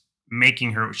 who's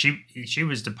making her. She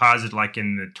was deposited like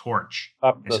in the torch.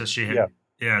 So she had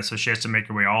Yeah, so she has to make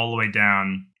her way all the way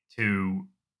down to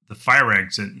the fire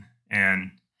exit.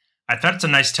 And I thought it's a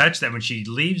nice touch that when she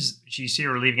leaves, you see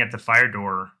her leaving at the fire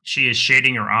door, she is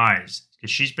shading her eyes because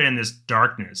she's been in this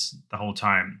darkness the whole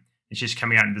time. And she's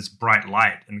coming out in this bright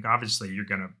light. And obviously you're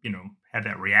going to, have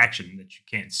that reaction that you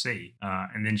can't see.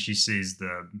 And then she sees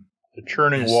the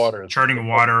churning water. Churning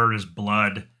water, there's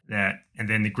blood. And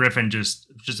then the Griffin just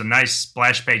a nice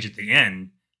splash page at the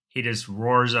end. He just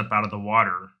roars up out of the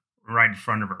water right in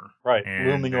front of her. Right,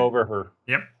 looming over her.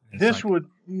 Yep. This would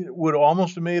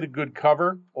almost have made a good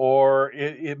cover, or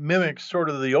it mimics sort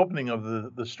of the opening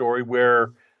of the story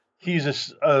where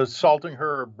he's assaulting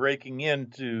her, breaking in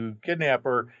to kidnap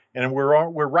her, and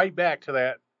we're right back to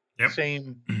that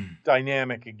same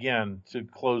dynamic again to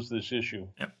close this issue.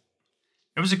 Yep.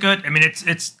 It was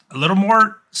it's a little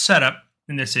more setup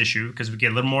in this issue because we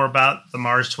get a little more about the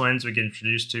Mars twins. We get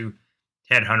introduced to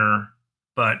Headhunter,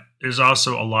 but there's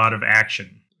also a lot of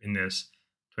action in this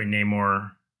between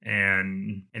Namor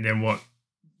and then what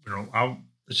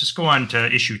let's just go on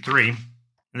to issue 3.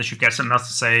 Unless you've got something else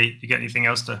to say, you got anything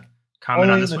else to comment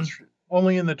on this one?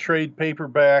 Only in the trade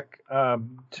paperback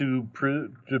to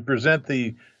present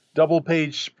the double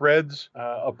page spreads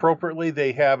appropriately.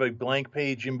 They have a blank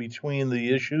page in between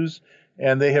the issues,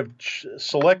 and they have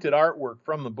selected artwork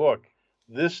from the book.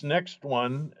 This next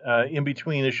one, in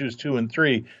between issues 2 and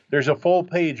 3, there's a full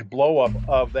page blow up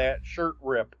of that shirt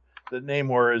rip that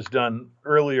Namor has done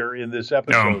earlier in this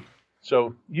episode. No.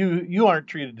 So you aren't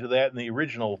treated to that in the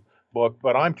original book,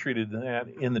 but I'm treated to that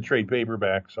in the trade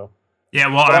paperback. So yeah,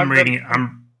 well, I'm reading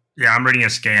a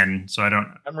scan, so I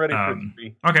don't. I'm ready for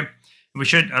 3. Okay,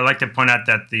 I'd like to point out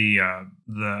that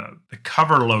the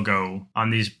cover logo on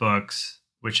these books,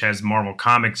 which has Marvel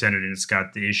Comics in it, and it's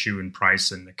got the issue and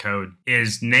price and the code,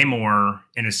 is Namor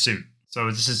in a suit. So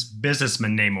this is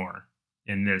businessman Namor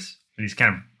in this, and he's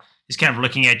kind of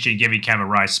looking at you and giving you kind of a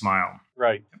wry smile.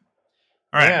 Right.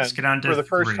 All right, and let's get on to for the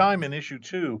first 3. time in issue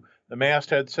 2, the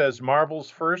masthead says Marvel's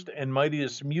first and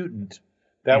mightiest mutant.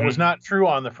 That was not true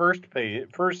on the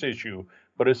first issue,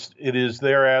 but it is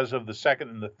there as of the second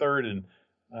and the third, and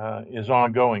is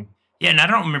ongoing. Yeah, and I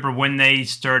don't remember when they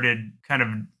started kind of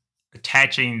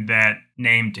attaching that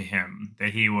name to him, that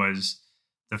he was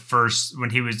the first, when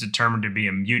he was determined to be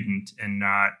a mutant and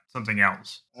not something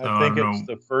else. So I think it's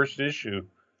the first issue.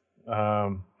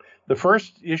 The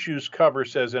first issue's cover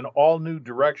says an all-new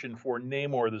direction for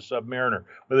Namor the Submariner,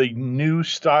 with a new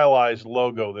stylized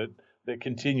logo that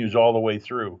continues all the way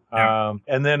through. Yeah.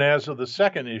 And then as of the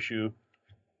second issue,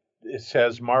 it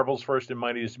says Marvel's first and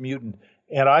mightiest mutant.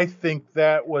 And I think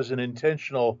that was an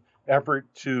intentional effort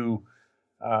to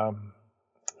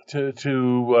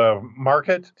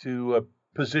market, to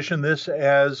position this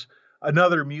as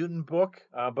another mutant book,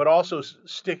 but also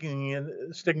sticking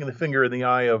the finger in the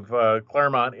eye of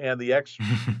Claremont and the X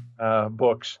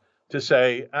books to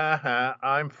say,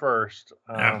 I'm first.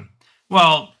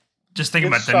 Well, just think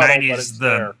about the subtle,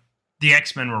 90s. The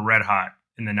X-Men were red hot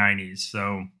in the 90s,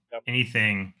 so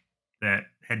anything that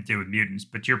had to do with mutants.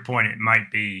 But to your point, it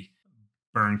might be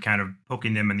Byrne kind of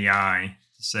poking them in the eye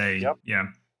to say, yeah,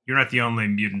 you're not the only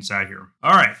mutants out here.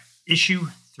 All right, issue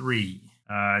 3.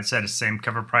 It's at the same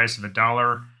cover price of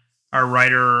 $1. Our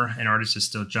writer and artist is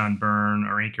still John Byrne.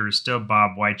 Our inker is still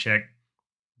Bob Wycheck.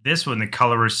 This one, the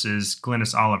colorist is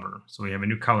Glynis Oliver. So we have a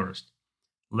new colorist.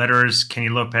 Letters, Kenny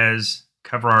Lopez.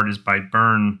 Cover art is by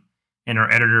Byrne. And our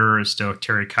editor is still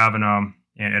Terry Kavanagh.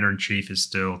 And editor-in-chief is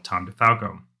still Tom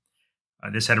DeFalco.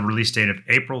 This had a release date of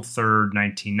April 3rd,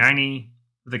 1990,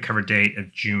 with a cover date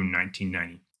of June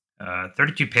 1990.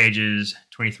 32 pages,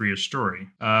 23-year story.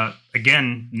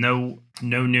 Again, no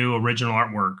new original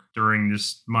artwork during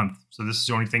this month. So this is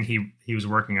the only thing he was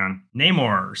working on.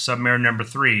 Namor, Submariner number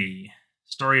 3.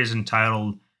 Story is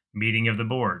entitled Meeting of the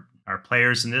Board. Our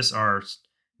players in this are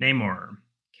Namor,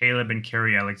 Caleb and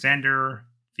Carrie Alexander,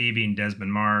 Phoebe and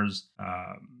Desmond Mars,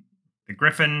 the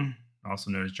Griffin, also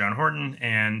known as John Horton,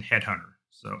 and Headhunter.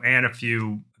 And a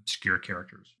few obscure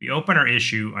characters. We open our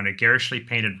issue on a garishly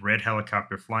painted red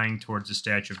helicopter flying towards the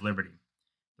Statue of Liberty.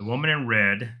 The woman in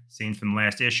red, seen from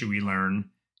last issue we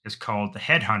learn, is called the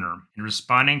Headhunter and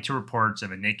responding to reports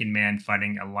of a naked man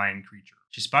fighting a lion creature.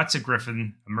 She spots a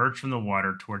griffin emerge from the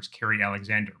water towards Carrie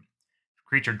Alexander. The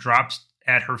creature drops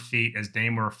at her feet as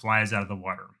Namor flies out of the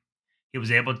water. He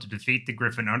was able to defeat the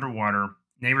griffin underwater.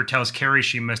 Namor tells Carrie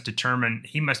he must determine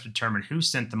who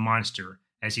sent the monster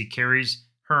as he carries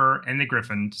her and the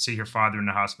griffin to see her father in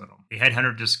the hospital. The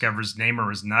headhunter discovers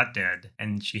Namor is not dead,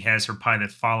 and she has her pilot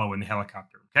follow in the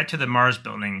helicopter. Cut to the Mars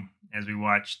building as we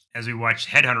watch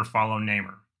Headhunter follow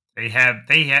Namor.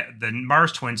 The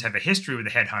Mars twins have a history with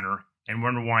the Headhunter and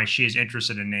wonder why she is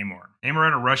interested in Namor.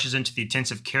 Namoretta rushes into the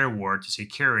intensive care ward to see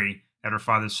Carrie at her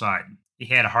father's side. He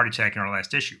had a heart attack in our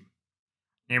last issue.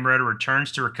 Namoretta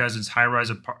returns to her cousin's high-rise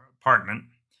apartment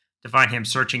to find him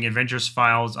searching Avengers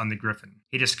files on the Griffin.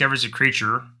 He discovers a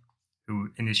creature, who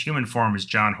in his human form is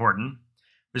John Horton,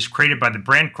 was created by the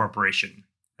Byrne Corporation,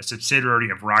 a subsidiary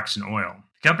of Roxxon Oil.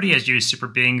 The company has used super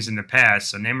beings in the past,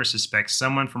 so Namor suspects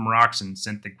someone from Roxxon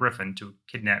sent the Griffin to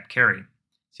kidnap Carrie.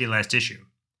 See last issue.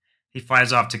 He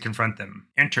flies off to confront them.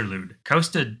 Interlude.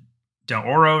 Costa del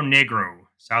Oro Negro,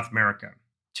 South America.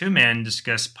 Two men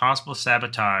discuss possible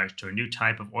sabotage to a new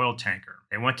type of oil tanker.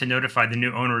 They want to notify the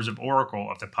new owners of Oracle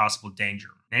of the possible danger.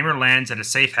 Namor lands at a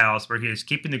safe house where he is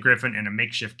keeping the Griffin in a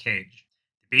makeshift cage.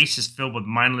 The beast is filled with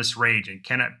mindless rage and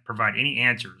cannot provide any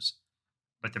answers.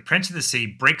 But the Prince of the Sea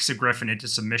breaks the Griffin into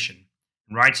submission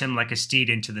and rides him like a steed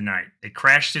into the night. They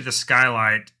crash through the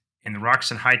skylight in the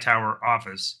Roxxon Hightower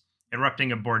office,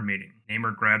 interrupting a board meeting.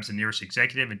 Namor grabs the nearest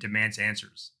executive and demands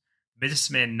answers. The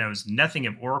businessman knows nothing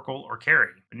of Oracle or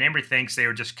Carrie, but Namor thinks they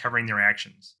are just covering their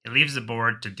actions. He leaves the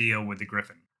board to deal with the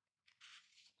Griffin.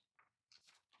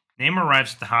 Namor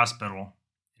arrives at the hospital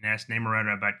and asks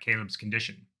Namoretta about Caleb's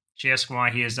condition. She asks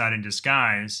why he is not in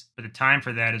disguise, but the time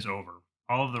for that is over.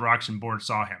 All of the Roxxon board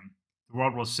saw him. The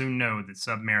world will soon know that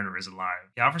Submariner is alive.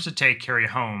 He offers to take Carrie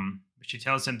home, but she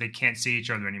tells him they can't see each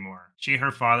other anymore. She and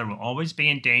her father will always be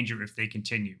in danger if they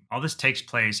continue. All this takes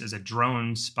place as a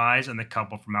drone spies on the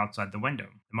couple from outside the window.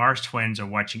 The Mars twins are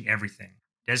watching everything.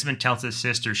 Desmond tells his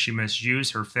sister she must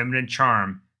use her feminine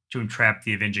charm to entrap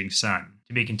the avenging sun.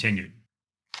 To be continued.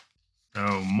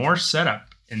 So, more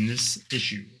setup in this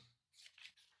issue.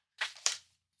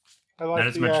 Not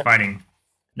as much fighting.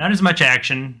 Not as much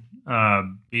action.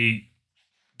 We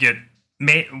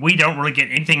don't really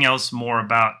get anything else more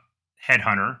about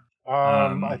Headhunter.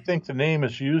 I think the name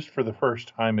is used for the first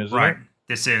time, isn't it? Right.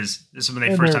 This is when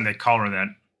they first time they call her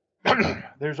that.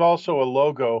 There's also a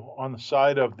logo on the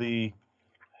side of the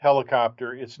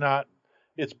helicopter.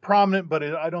 It's prominent, but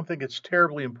I don't think it's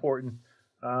terribly important.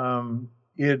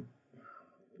 It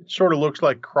sort of looks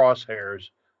like crosshairs.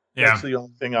 Yeah. That's the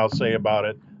only thing I'll say about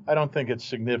it. I don't think it's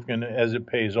significant as it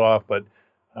pays off, but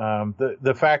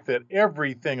the fact that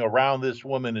everything around this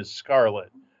woman is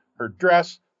scarlet, her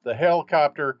dress, the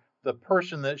helicopter, the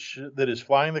person that is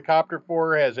flying the copter for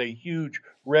her has a huge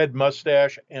red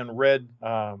mustache and red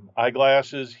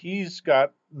eyeglasses. He's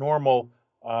got normal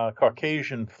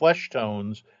Caucasian flesh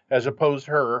tones as opposed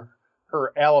to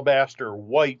her alabaster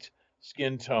white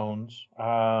skin tones.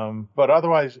 But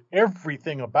otherwise,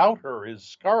 everything about her is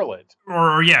scarlet.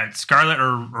 Scarlet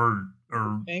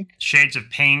or pink. Shades of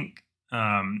pink.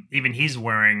 Even he's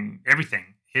wearing everything.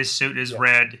 His suit is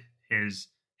red. His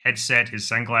headset, his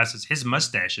sunglasses, his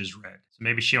mustache is red. So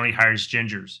maybe she only hires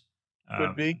gingers.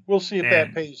 Could be. We'll see if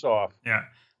that pays off. Yeah.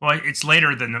 Well, it's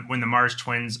later than when the Mars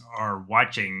twins are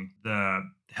watching the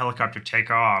helicopter take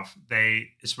off.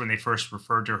 It's when they first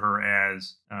refer to her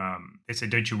as. They say,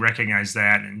 "Don't you recognize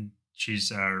that?" And she's.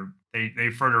 They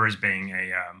refer to her as being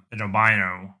an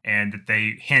albino, and that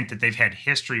they hint that they've had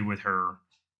history with her,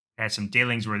 had some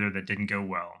dealings with her that didn't go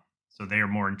well. So they are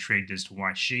more intrigued as to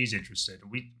why she's interested.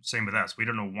 Same with us. We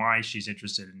don't know why she's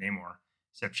interested in Namor,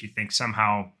 except she thinks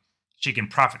somehow she can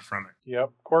profit from it.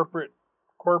 Yep, corporate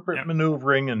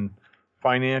maneuvering and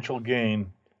financial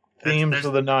gain, themes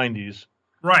of the '90s.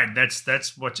 Right.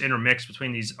 That's what's intermixed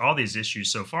between all these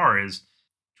issues so far is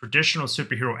traditional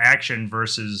superhero action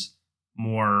versus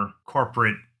more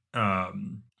corporate, to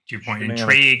your point,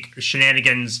 intrigue,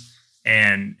 shenanigans,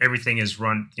 and everything is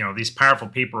run. These powerful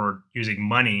people are using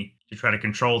money to try to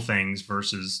control things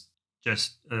versus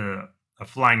just a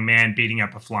flying man beating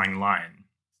up a flying lion.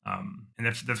 And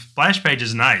the splash page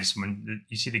is nice when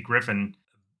you see the Griffin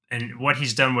and what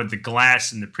he's done with the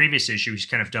glass in the previous issue. He's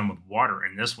kind of done with water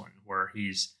in this one, where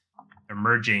he's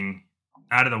emerging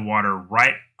out of the water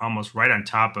almost right on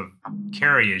top of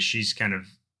Carrie as she's kind of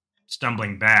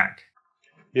stumbling back.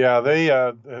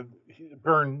 Yeah,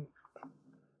 Byrne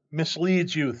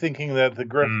misleads you thinking that the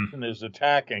Griffin is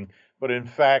attacking, but in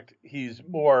fact, he's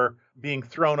more being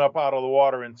thrown up out of the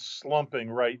water and slumping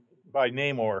right by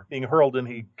Namor, being hurled, and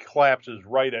he collapses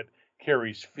right at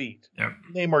Carrie's feet. Yep.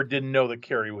 Namor didn't know that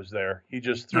Carrie was there. He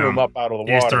just threw him up out of the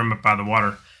water. He just threw him up out of the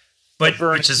water. But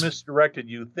Byrne misdirected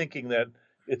you thinking that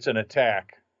it's an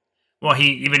attack. Well,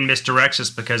 he even misdirects us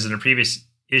because in the previous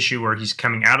issue where he's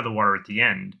coming out of the water at the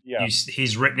end,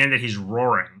 he's written in that he's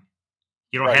roaring.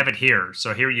 You don't have it here.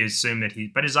 So here you assume that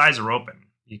but his eyes are open.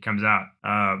 He comes out.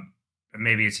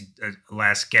 Maybe it's a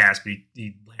last gasp.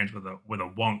 He lands with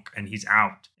a wunk and he's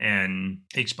out. And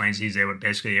he explains he's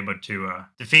basically able to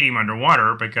defeat him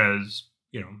underwater because,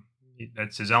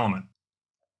 that's his element.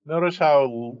 Notice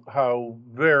how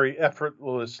very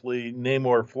effortlessly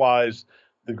Namor flies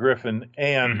the Griffin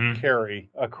and Hmm. Carrie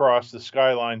across the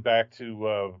skyline back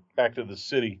to the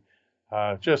city.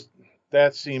 Just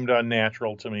that seemed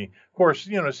unnatural to me. Of course,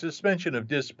 suspension of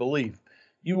disbelief.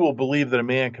 You will believe that a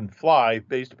man can fly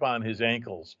based upon his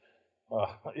ankle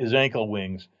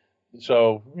wings.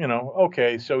 So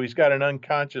okay, so he's got an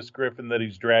unconscious Griffin that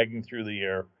he's dragging through the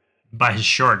air. By his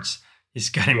shorts. He's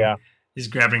got him. Yeah, He's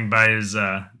grabbing by his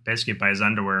basically by his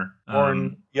underwear.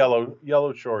 worn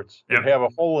yellow shorts that Yep, have a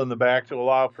hole in the back to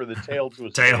allow for the tail to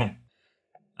escape. tail,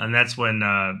 and that's when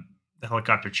the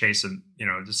helicopter chase him.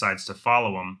 Decides to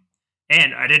follow him.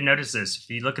 And I didn't notice this. If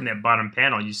you look in that bottom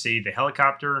panel, you see the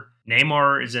helicopter.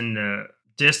 Namor is in the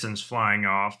distance flying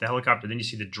off the helicopter. Then you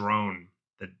see the drone.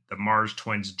 The Mars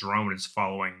Twins drone is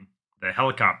following the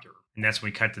helicopter, and that's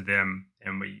when we cut to them,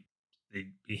 and we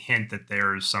hint that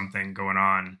there's something going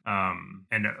on,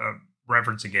 and a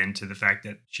reference again to the fact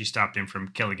that she stopped him from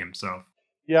killing himself.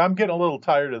 Yeah, I'm getting a little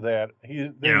tired of that. Yeah,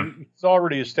 He's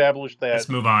already established that let's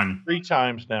move on. 3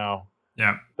 times now.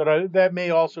 Yeah, But that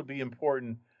may also be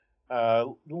important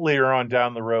later on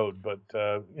down the road. But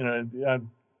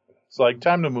it's like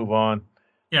time to move on.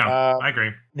 yeah, Uh, I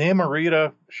agree.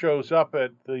 Namorita shows up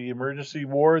at the emergency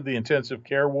ward, the intensive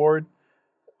care ward.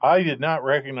 I did not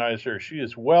recognize her. She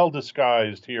is well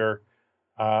disguised here,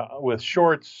 with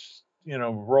shorts,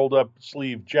 rolled up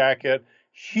sleeve jacket,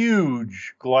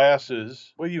 huge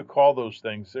glasses. What do you call those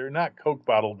things? They're not Coke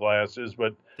bottle glasses,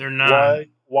 but They're not.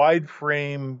 wide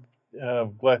frame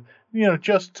glass.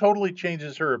 Just totally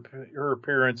changes her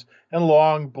appearance, and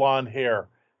long blonde hair.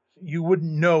 You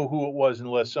wouldn't know who it was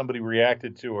unless somebody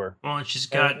reacted to her. Well, and she's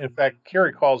And got. in fact,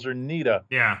 Carrie calls her Nita.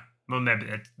 Yeah, well,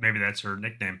 maybe that's her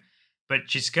nickname. But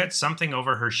she's got something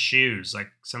over her shoes, like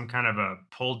some kind of a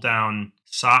pull down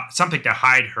something to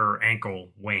hide her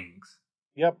ankle wings.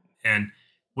 Yep. And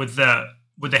with the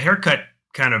haircut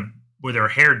kind of with her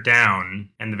hair down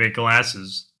and the big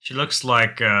glasses, she looks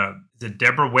like the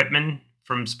Deborah Whitman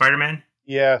from Spider-Man.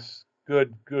 Yes.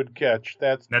 Good catch.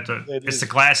 It's the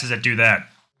glasses that do that.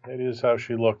 That is how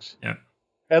she looks. Yeah.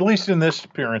 At least in this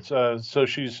appearance. So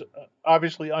she's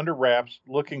obviously under wraps,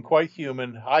 looking quite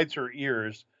human, hides her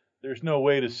ears. There's no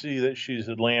way to see that she's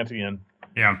Atlantean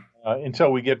Yeah.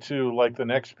 until we get to like the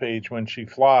next page when she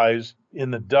flies in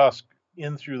the dusk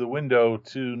in through the window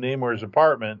to Namor's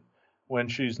apartment when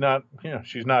she's not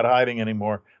hiding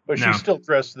anymore, but No. she's still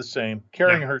dressed the same,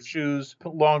 carrying Yeah. her shoes,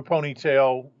 long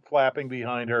ponytail flapping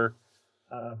behind her,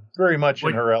 very much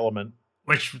in her element.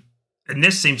 Which and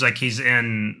this seems like he's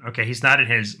in. Okay, he's not in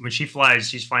his. When she flies,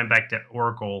 she's flying back to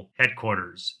Oracle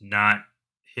headquarters, not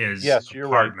his Yes, you're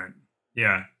right. apartment.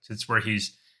 Yeah, it's where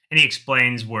he's. And he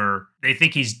explains where they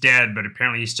think he's dead, but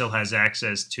apparently he still has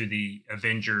access to the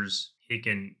Avengers.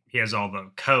 He has all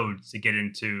the codes to get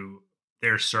into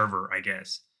their server, I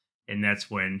guess. And that's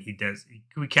when he does.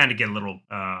 We kind of get a little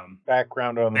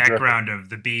Background on the background of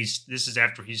the Beast. This is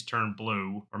after he's turned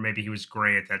blue, or maybe he was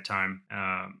gray at that time.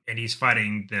 And he's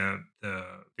fighting the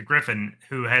Griffin,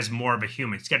 who has more of a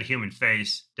human. He's got a human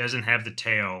face, doesn't have the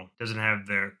tail, doesn't have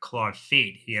the clawed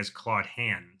feet. He has clawed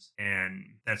hands,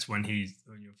 and that's when he's.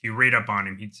 If you read up on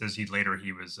him, he says he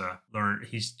was learned.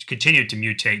 He's continued to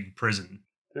mutate in prison.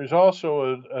 There's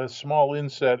also a small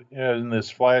inset in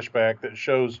this flashback that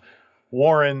shows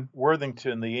Warren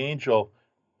Worthington, the Angel,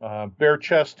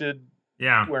 bare-chested,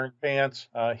 Yeah, wearing pants.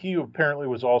 He apparently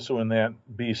was also in that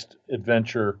Beast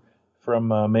adventure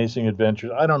from Amazing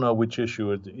Adventures. I don't know which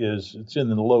issue it is. It's in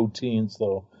the low teens,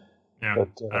 though. yeah. But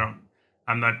I don't.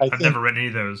 I'm not. I I've think- never read any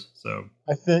of those. So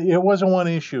I think it wasn't one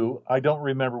issue. I don't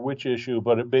remember which issue,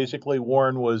 but it basically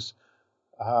Warren was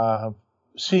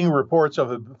seeing reports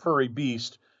of a furry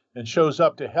beast and shows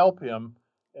up to help him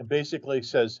and basically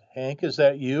says, "Hank, is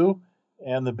that you?"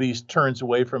 And the beast turns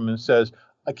away from him and says,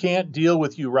 "I can't deal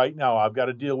with you right now. I've got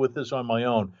to deal with this on my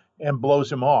own," and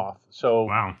blows him off. So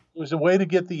wow. it was a way to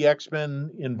get the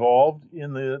X-Men involved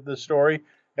in the story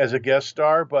as a guest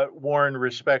star, but Warren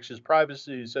respects his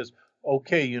privacy. He says,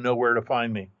 "Okay, you know where to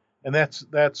find me." And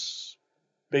that's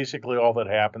basically all that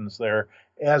happens there,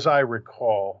 as I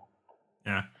recall.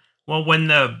 Yeah. Well, when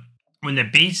the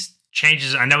Beast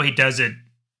changes, I know he does it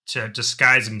to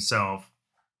disguise himself,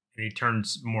 and he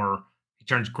turns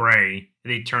gray,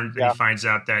 and and Yeah. he finds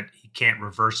out that he can't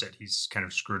reverse it. He's kind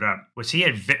of screwed up. Was he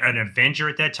an Avenger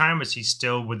at that time? Was he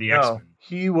still with the X-Men?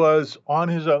 He was on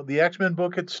his own. The X-Men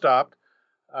book had stopped.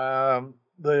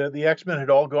 The X-Men had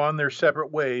all gone their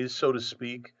separate ways, so to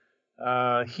speak.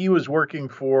 He was working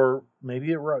for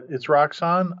it's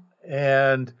Roxxon,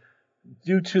 and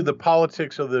due to the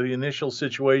politics of the initial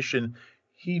situation,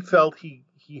 he felt he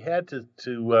had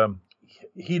to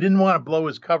he didn't want to blow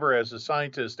his cover as a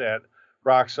scientist at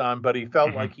Roxxon, but he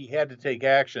felt like he had to take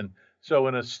action. So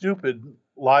in a stupid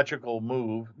logical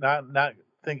move, not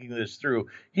thinking this through,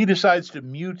 he decides to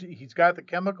mutate. He's got the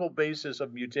chemical basis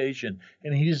of mutation,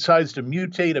 and he decides to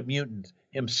mutate a mutant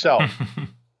himself.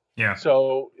 Yeah.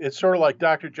 So it's sort of like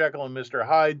Dr. Jekyll and Mr.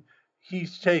 Hyde.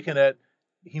 He's taken it,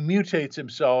 he mutates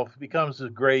himself, becomes a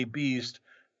gray beast,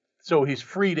 so he's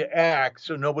free to act,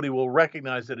 so nobody will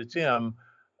recognize that it's him.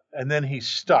 And then he's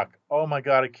stuck. Oh my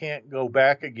God, I can't go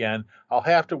back again. I'll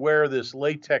have to wear this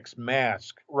latex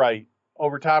mask, right,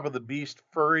 over top of the beast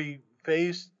furry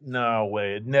face. No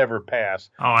way, it never passed.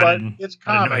 Oh, but I didn't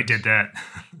know he did that.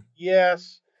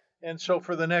 Yes. And so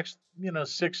for the next,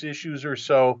 6 issues or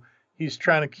so, he's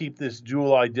trying to keep this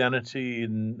dual identity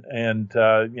and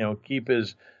keep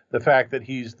the fact that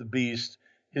he's the beast.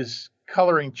 His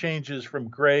coloring changes from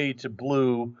gray to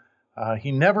blue.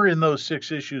 He never in those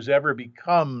 6 issues ever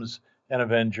becomes an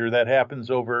Avenger. That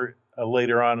happens over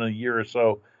later on, a year or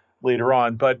so later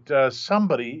on. But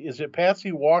somebody, is it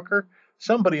Patsy Walker?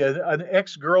 Somebody, an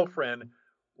ex-girlfriend,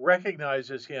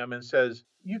 recognizes him and says,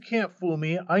 "You can't fool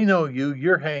me. I know you.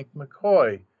 You're Hank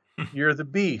McCoy. You're the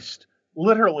Beast."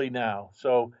 Literally now.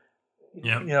 So,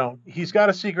 he's got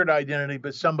a secret identity,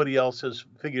 but somebody else has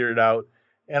figured it out.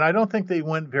 And I don't think they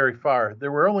went very far.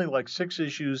 There were only like 6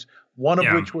 issues, one of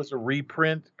which was a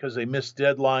reprint because they missed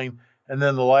deadline. And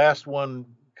then the last one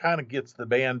kind of gets the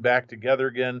band back together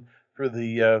again for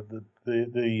the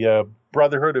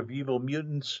Brotherhood of Evil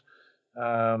Mutants.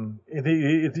 It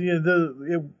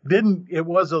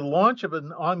was a launch of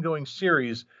an ongoing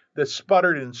series that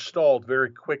sputtered and stalled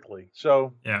very quickly.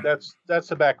 So that's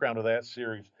the background of that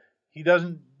series. He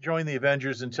doesn't join the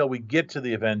Avengers until we get to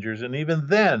the Avengers, and even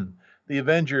then, the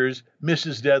Avengers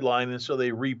misses deadline, and so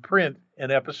they reprint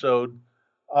an episode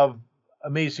of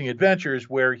Amazing Adventures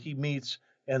where he meets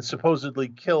and supposedly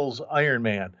kills Iron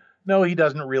Man. No, he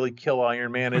doesn't really kill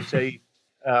Iron Man. It's a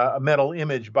mental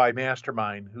image by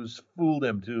Mastermind, who's fooled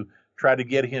him to try to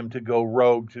get him to go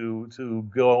rogue, to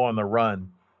go on the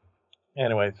run.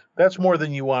 Anyways, that's more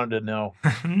than you wanted to know.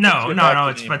 No,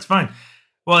 it's fine.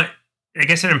 Well, I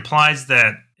guess it implies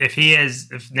that if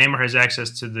Namor has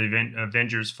access to the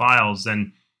Avengers files,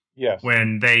 then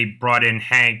when they brought in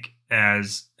Hank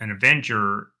as an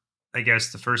Avenger, I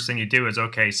guess the first thing you do is,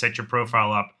 set your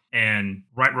profile up and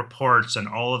write reports on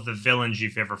all of the villains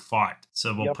you've ever fought.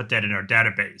 So we'll put that in our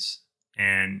database.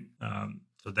 And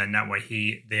so then that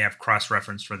way they have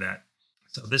cross-reference for that.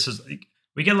 So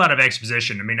we get a lot of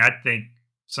exposition. I mean, I think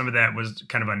some of that was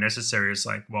kind of unnecessary. It's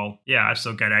like, well, yeah, I've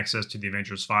still got access to the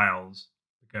Avengers files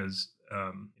because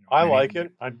I like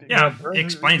it. Byrne, it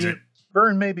explains it.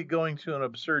 Byrne may be going to an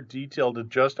absurd detail to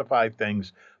justify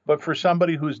things, but for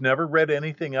somebody who's never read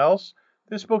anything else,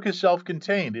 this book is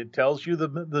self-contained. It tells you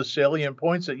the salient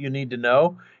points that you need to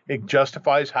know. It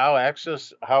justifies how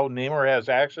Namor has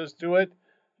access to it.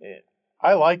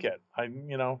 I like it.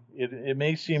 It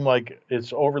may seem like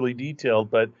it's overly detailed,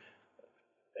 but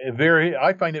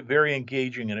I find it very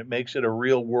engaging, and it makes it a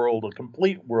real world, a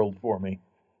complete world for me.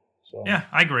 So yeah,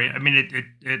 I agree. I mean,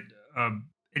 it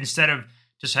instead of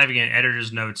just having an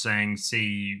editor's note saying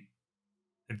see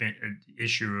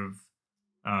issue of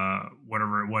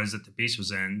whatever it was that the Beast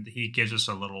was in, he gives us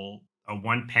a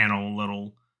one panel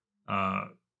little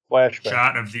flashback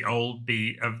shot of the old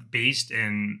Beast,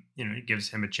 and it gives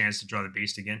him a chance to draw the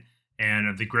Beast again, and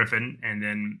of the Griffin, and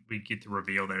then we get to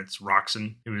reveal that it's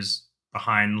Roxxon who is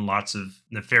behind lots of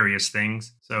nefarious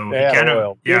things. So they had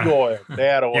oil. Big oil. They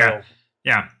had oil.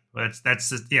 Yeah.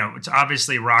 That's it's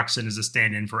obviously Roxxon is a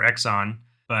stand-in for Exxon,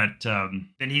 but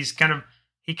then he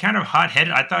kind of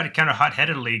hot-headed. I thought he kind of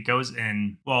hot-headedly goes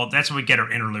in. Well, that's when we get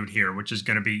our interlude here, which is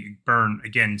going to be Byrne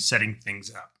again setting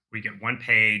things up. We get one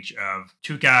page of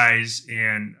 2 guys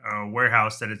in a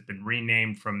warehouse that has been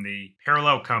renamed from the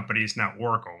parallel companies, not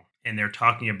Oracle, and they're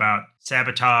talking about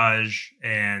sabotage,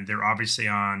 and they're obviously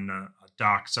on a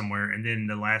dock somewhere. And then in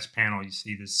the last panel, you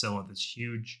see this silhouette, this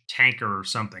huge tanker or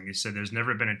something. They said there's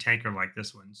never been a tanker like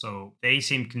this one. So they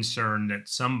seem concerned that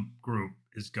some group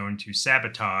is going to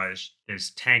sabotage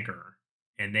this tanker,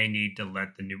 and they need to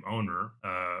let the new owner,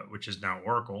 which is now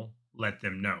Oracle, let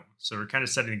them know. So we're kind of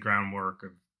setting the groundwork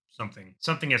of something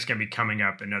that's going to be coming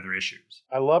up in other issues.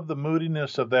 I love the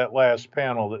moodiness of that last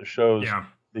panel that shows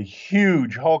the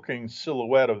huge hulking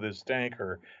silhouette of this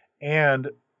tanker, and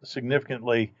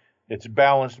significantly, it's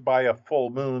balanced by a full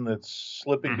moon that's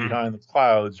slipping behind the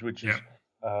clouds, which is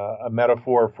a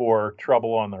metaphor for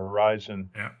trouble on the horizon.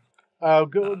 Yeah.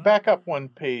 Go back up one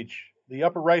page. The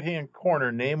upper right-hand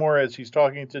corner, Namor, as he's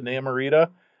talking to Namorita.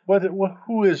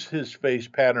 Who is his face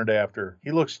patterned after?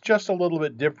 He looks just a little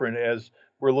bit different as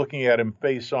we're looking at him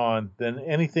face on than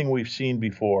anything we've seen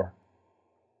before.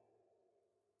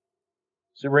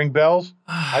 Does it ring bells?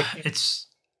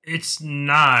 It's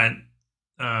not.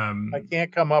 I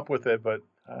can't come up with it, but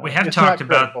we have talked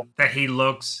about that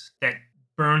that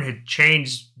Byrne had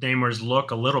changed Namor's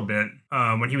look a little bit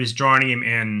when he was drawing him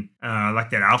in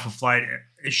like that Alpha Flight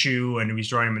issue, and he was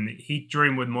drawing him he drew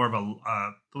him with more of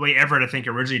a the way Everett I think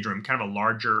originally drew him, kind of a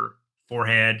larger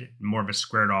forehead, more of a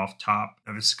squared off top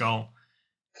of his skull.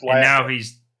 Flat and now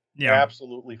he's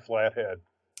absolutely flat head.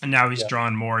 And now he's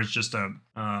drawn more as just a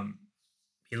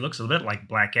he looks a little bit like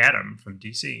Black Adam from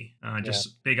DC.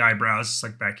 Just big eyebrows,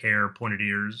 slick back hair, pointed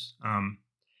ears.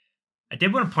 I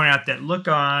did want to point out that look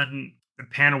on the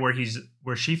panel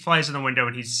where she flies in the window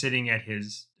and he's sitting at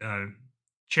his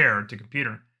chair at the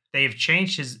computer. They have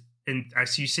changed his, and I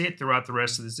see you see it throughout the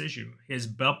rest of this issue. His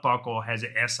belt buckle has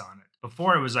an S on it.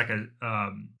 Before it was like a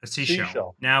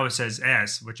seashell. Now it says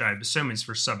S, which I assume is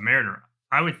for Submariner.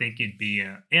 I would think it'd be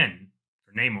N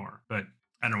for Namor, but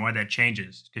I don't know why that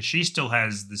changes because she still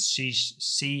has the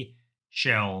seashell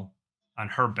on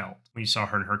her belt. We saw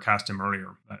her in her costume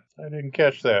earlier, but I didn't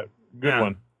catch that. Good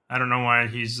one. I don't know why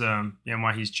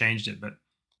why he's changed it, but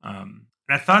and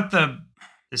I thought the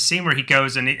scene where he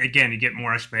goes and you get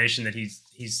more explanation that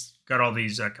he's got all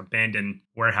these abandoned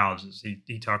warehouses.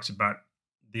 He talks about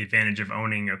the advantage of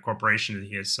owning a corporation that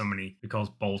he has so many, he calls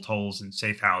bolt holes and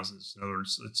safe houses. In other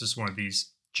words, it's just one of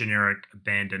these generic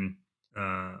abandoned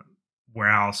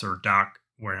warehouse or dock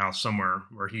warehouse somewhere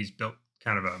where he's built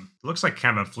looks like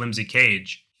kind of a flimsy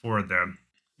cage for the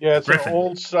it's Griffin. An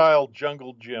old style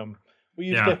jungle gym. We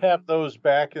used to have those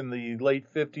back in the late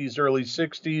 50s, early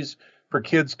 60s for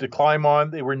kids to climb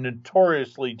on. They were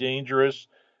notoriously dangerous.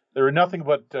 There were nothing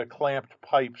but clamped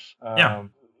pipes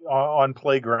on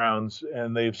playgrounds,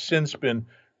 and they've since been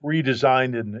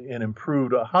redesigned and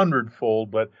improved 100-fold.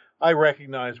 But I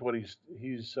recognize what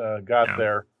he's got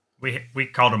there. We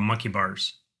called them monkey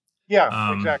bars.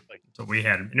 Yeah, exactly. That's what we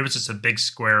had. And it was just a big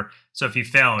square. So if you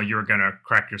fell, you were going to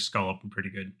crack your skull open pretty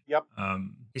good. Yep.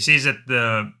 He sees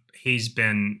that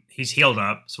he's healed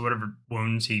up. So whatever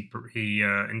wounds he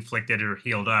inflicted are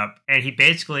healed up. And he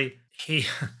basically, he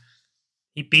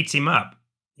beats him up.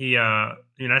 I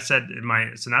said in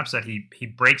my synopsis, he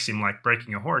breaks him like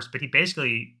breaking a horse. But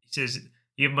he says,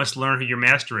 you must learn who your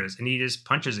master is. And he just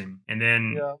punches him. And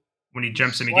then when he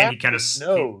jumps him again, he kind of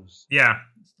nose.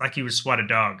 Like he would swat a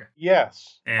dog.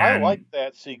 Yes. And I like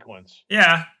that sequence.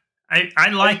 Yeah. I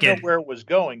like it. I don't know where it was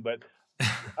going, but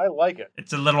I like it.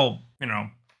 It's a little,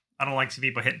 I don't like to see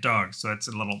people hit dogs, so it's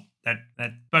a little, that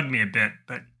bugged me a bit.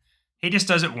 But he just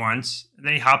does it once, and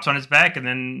then he hops on his back, and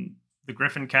then the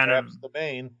Griffin grabs the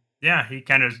mane. Yeah, he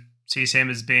kind of sees him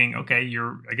as being, okay,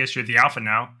 I guess you're the alpha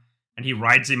now, and he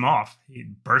rides him off. They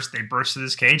burst through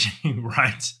this cage, and he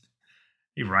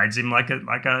rides him like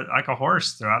a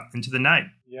horse throughout into the night.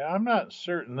 Yeah, I'm not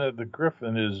certain that the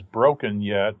Griffin is broken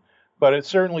yet, but it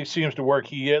certainly seems to work.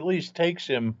 He at least takes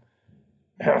him.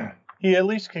 He at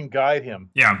least can guide him.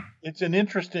 Yeah. It's an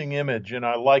interesting image, and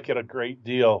I like it a great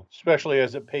deal, especially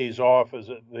as it pays off as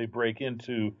they break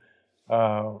into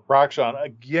Roxxon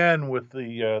again with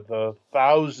the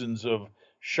thousands of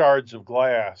shards of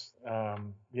glass,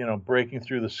 breaking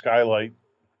through the skylight.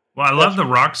 Well, I love the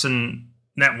Roxxon,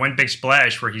 that one big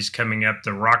splash where he's coming up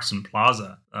the Roxxon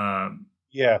Plaza.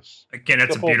 Yes. Again,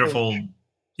 it's a beautiful,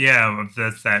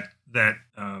 the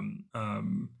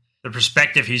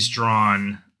perspective he's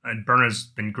drawn. And Byrne's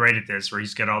been great at this, where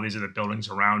he's got all these other buildings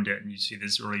around it, and you see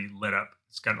this really lit up.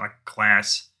 It's got like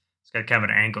glass. It's got kind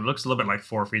of an angle. It looks a little bit like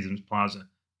Four Seasons Plaza.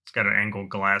 It's got an angled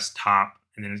glass top,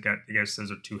 and then it's got, I guess those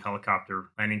are 2 helicopter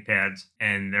landing pads,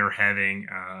 and they're having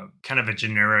kind of a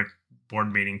generic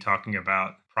board meeting talking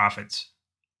about profits.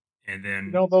 And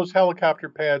then those helicopter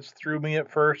pads threw me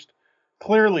at first.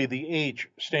 Clearly, the H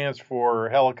stands for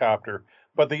helicopter,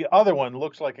 but the other one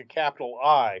looks like a capital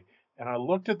I. And I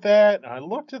looked at that, and I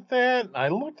looked at that, and I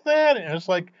looked at that, and it's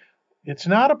like, it's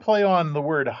not a play on the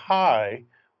word high.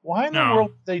 Why in the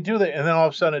world did they do that? And then all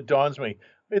of a sudden it dawns me,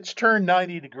 it's turned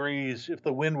 90 degrees. If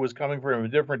the wind was coming from a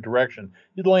different direction,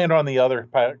 you'd land on the other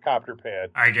copter pad.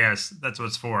 I guess that's what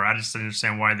it's for. I just didn't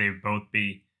understand why they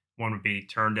one would be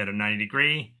turned at a 90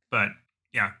 degree, but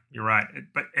yeah, you're right.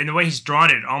 But in the way he's drawn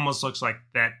it, it almost looks like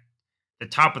that the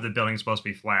top of the building is supposed to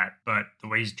be flat, but the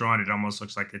way he's drawn it almost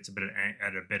looks like it's at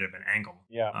a bit of an angle.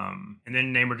 Yeah. And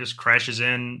then Namor just crashes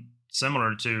in,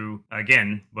 similar to,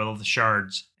 again, Will of the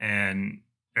Shards, and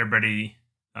everybody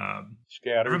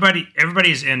scattered.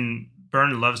 Everybody's in.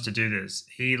 Byrne loves to do this.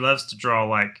 He loves to draw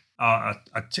like a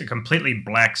completely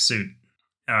black suit.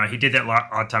 He did that a lot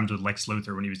of times with Lex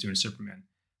Luthor when he was doing Superman.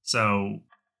 So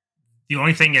The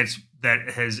only thing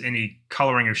that has any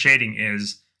coloring or shading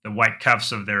is the white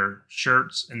cuffs of their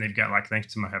shirts, and they've got like, I think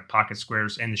some have pocket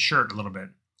squares, and the shirt a little bit.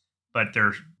 But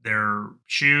their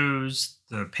shoes,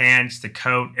 the pants, the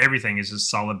coat, everything is just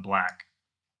solid black.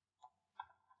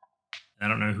 I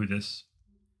don't know who this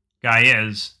guy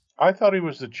is. I thought he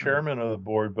was the chairman of the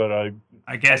board, but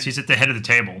I guess he's at the head of the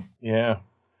table. Yeah.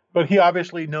 But he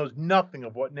obviously knows nothing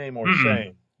of what Namor's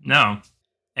saying. No.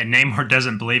 And Namor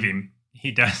doesn't believe him.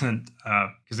 He doesn't,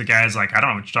 because the guy's like, I don't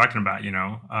know what you're talking about,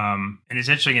 And it's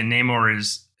interesting, and Namor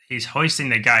he's hoisting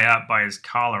the guy up by his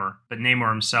collar, but Namor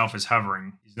himself is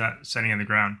hovering. He's not sitting on the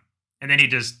ground. And then he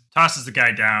just tosses the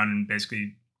guy down and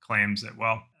basically claims that,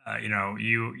 well,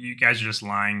 you guys are just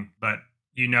lying, but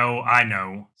I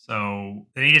know. So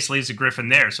then he just leaves the Griffin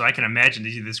there. So I can imagine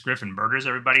either this Griffin murders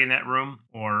everybody in that room,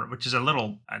 which is a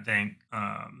little, I think,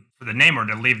 for the Namor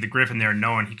to leave the Griffin there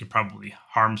knowing he could probably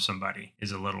harm somebody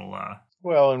is a little...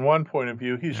 Well, in one point of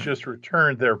view, he's just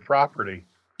returned their property.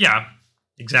 Yeah,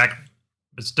 exactly.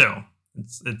 But still,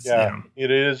 it's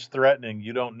it is threatening.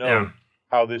 You don't know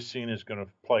how this scene is going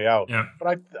to play out. Yeah.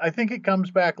 But I think it comes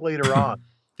back later on.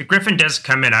 The Griffin does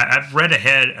come in. I've read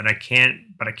ahead, and I can't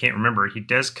remember. He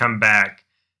does come back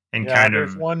and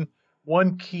there's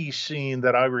one key scene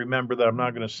that I remember that I'm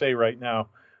not going to say right now,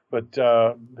 but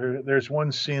there's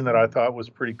one scene that I thought was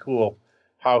pretty cool,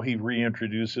 how he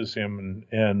reintroduces him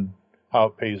and how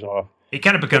it pays off. He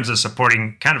kind of becomes a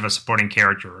supporting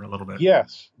character a little bit.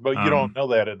 Yes, but you don't know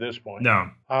that at this point. No.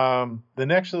 The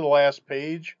next to the last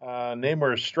page,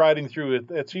 Namor is striding through it.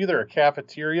 It's either a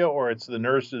cafeteria or it's the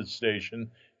nurse's station.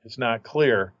 It's not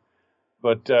clear,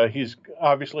 but he's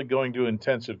obviously going to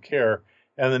intensive care.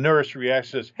 And the nurse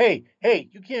reacts and says, hey,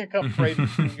 you can't come parading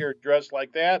through here dressed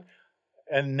like that.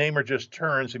 And Namor just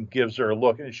turns and gives her a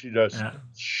look, and she just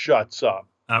shuts up.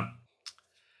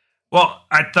 Well,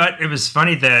 I thought it was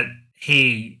funny that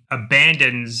he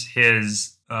abandons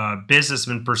his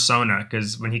businessman persona,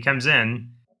 because when he comes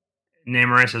in,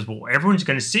 Namor says, well, everyone's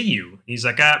going to see you. He's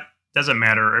like, doesn't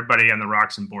matter. Everybody on the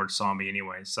Roxxon board saw me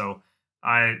anyway. So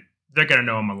they're going to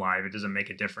know I'm alive. It doesn't make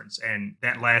a difference. And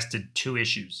that lasted 2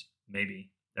 issues, maybe,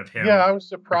 of him. Yeah, I was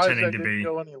surprised that didn't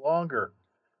go any longer.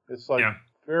 It's like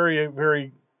very,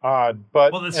 very odd.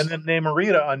 But and then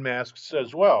Namorita unmasks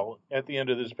as well at the end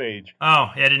of this page. Oh,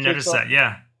 yeah, I didn't notice that.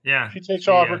 Yeah. She takes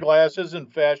off her glasses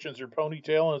and fashions her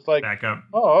ponytail, and it's like, back up.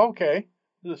 Oh, okay.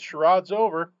 The charade's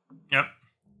over. Yep.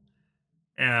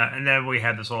 And then we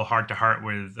had this little heart-to-heart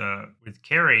with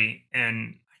Carrie,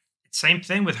 and same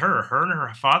thing with her. Her and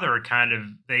her father are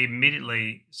they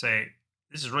immediately say,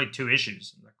 this is really 2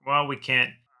 issues. Like, well,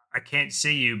 I can't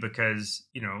see you because,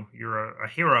 you're a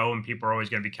hero and people are always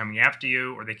going to be coming after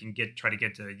you, or they can try to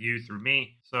get to you through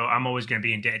me. So I'm always going to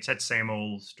be in debt. It's that same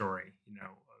old story,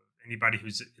 anybody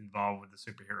who's involved with the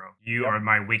superhero. You are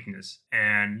my weakness.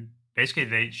 And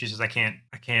basically she says, I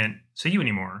can't see you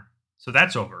anymore. So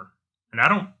that's over. And I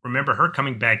don't remember her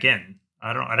coming back in.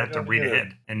 I'd have to read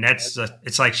ahead. And that's,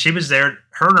 it's like she was there,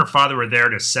 her and her father were there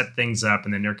to set things up,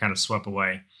 and then they're kind of swept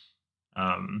away.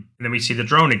 And then we see the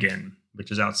drone again,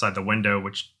 which is outside the window,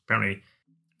 which apparently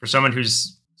for someone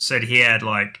who's said he had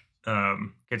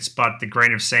could spot the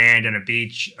grain of sand on a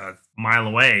beach a mile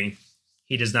away,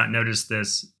 he does not notice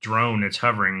this drone that's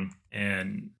hovering.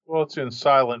 And well, it's in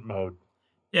silent mode.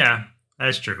 Yeah,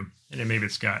 that's true. And then maybe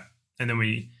it's got, and then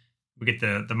we get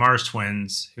the Mars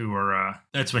twins who are,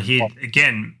 that's when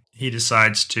he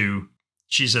decides to,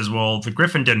 she says, well, the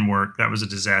Griffin didn't work. That was a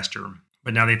disaster.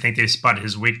 But now they think they spotted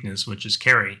his weakness, which is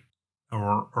Carrie,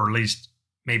 or at least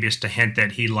maybe it's to hint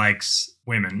that he likes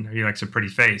women. He likes a pretty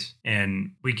face.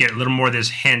 And we get a little more of this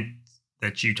hint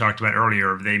that you talked about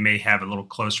earlier. They may have a little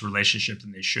closer relationship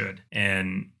than they should.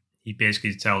 And he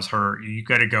basically tells her, you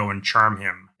got to go and charm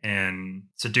him and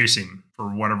seduce him for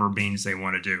whatever means they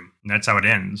want to do. And that's how it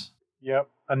ends. Yep.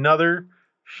 Another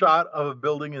shot of a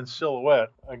building in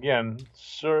silhouette. Again,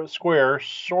 square,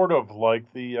 sort of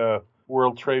like the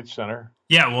World Trade Center.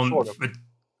 Yeah, well, but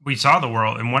we saw the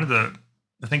world in one of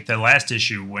I think the last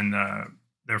issue when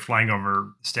they're flying over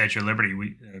the Statue of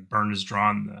Liberty, Byrne has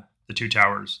drawn the 2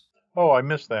 towers. Oh, I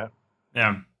missed that.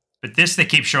 Yeah. But they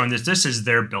keep showing this. This is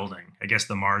their building. I guess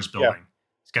the Mars building. Yeah.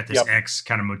 It's got this X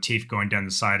kind of motif going down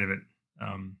the side of it.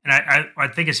 And I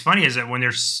think it's funny is that when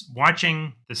they're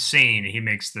watching the scene, he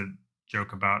makes the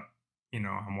joke about,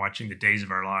 I'm watching the Days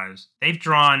of Our Lives. They've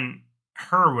drawn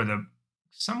her with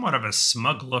somewhat of a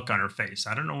smug look on her face.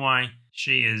 I don't know why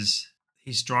he's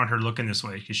drawn her looking this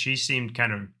way, because she seemed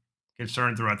kind of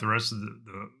concerned throughout the rest of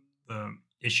the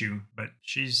issue, but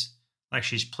she's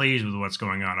pleased with what's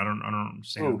going on. I don't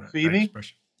understand that Phoebe?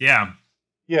 expression. Yeah.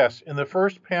 Yes, in the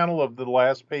first panel of the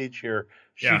last page here,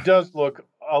 she Yeah. does look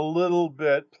a little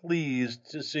bit pleased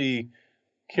to see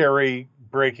Carrie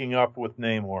breaking up with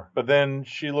Namor. But then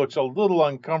she looks a little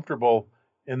uncomfortable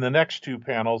in the next two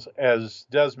panels as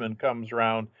Desmond comes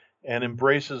around and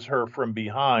embraces her from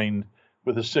behind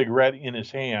with a cigarette in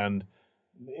his hand.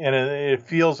 And it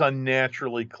feels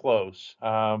unnaturally close.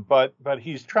 But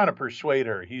he's trying to persuade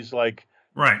her. He's like,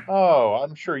 Right. "Oh,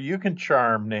 I'm sure you can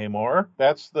charm Namor.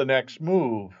 That's the next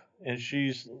move." And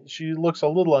she looks a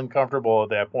little uncomfortable at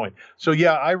that point. So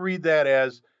yeah, I read that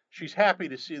as she's happy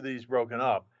to see that he's broken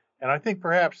up, and I think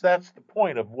perhaps that's the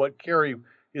point of what Carrie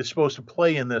is supposed to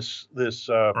play in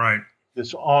Right.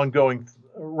 this ongoing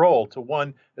role to,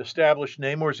 one, establish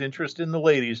Namor's interest in the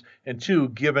ladies, and two,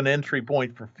 give an entry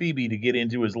point for Phoebe to get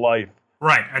into his life.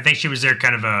 Right. I think she was there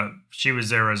she was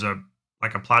there as a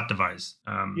like a plot device.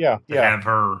 Yeah, To yeah. have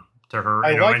her to her,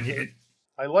 I you know, liked her.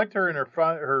 I liked her and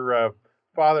her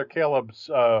father Caleb's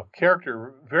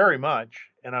character very much,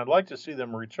 and I'd like to see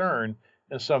them return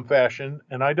in some fashion.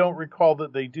 And I don't recall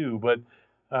that they do, but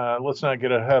let's not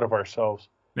get ahead of ourselves.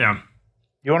 yeah.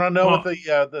 You want to know what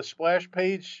Well, the splash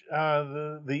page,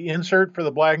 the insert for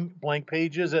the blank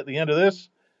pages at the end of this?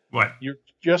 what? You're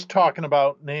just talking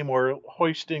about Namor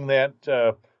hoisting that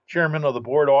chairman of the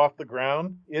board off the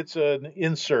ground. It's an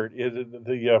insert. It's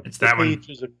The that one. page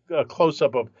is a close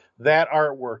up of that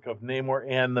artwork of Namor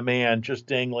and the man just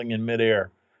dangling in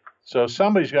midair. So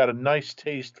somebody's got a nice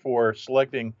taste for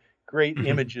selecting great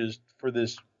images for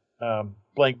this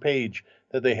blank page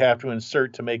that they have to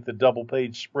insert to make the double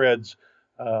page spreads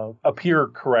appear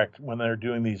correct when they're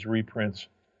doing these reprints.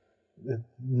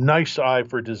 Nice eye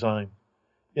for design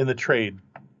in the trade.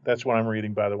 That's what I'm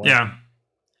reading, by the way. Yeah.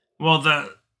 Well,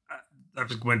 I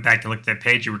just went back to look at that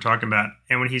page you were talking about,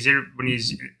 and when he's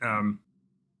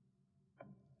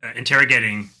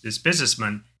interrogating this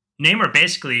businessman, Namor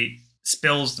basically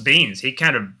spills the beans. He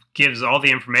kind of gives all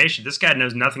the information. This guy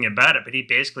knows nothing about it, but he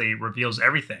basically reveals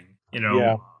everything. You know,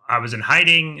 Yeah. I was in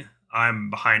hiding. I'm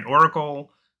behind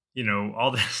Oracle. You know,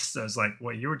 all this. I was like,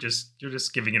 well, you're just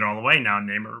giving it all away now,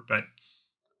 Namor. But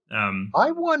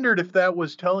I wondered if that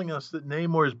was telling us that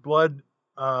Namor's blood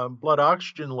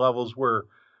oxygen levels were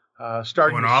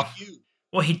starting going to off. skew.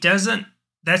 Well, he doesn't.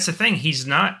 That's the thing. He's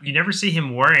not. You never see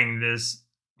him wearing this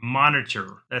monitor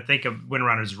that I think of went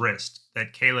around his wrist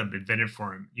that Caleb invented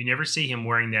for him. You never see him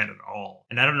wearing that at all.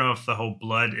 And I don't know if the whole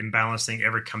blood imbalance thing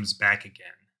ever comes back again.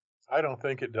 I don't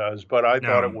think it does, but I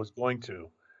thought it No, was going to.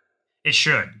 it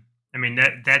should. I mean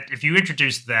that if you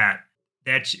introduce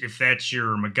that's if that's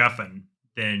your MacGuffin,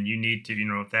 then you need to, you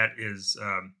know, if that is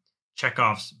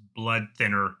Chekhov's blood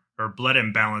thinner or blood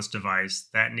imbalance device,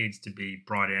 that needs to be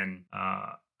brought in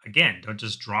again. Don't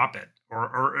just drop it,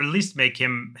 or at least make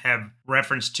him have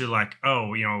reference to like,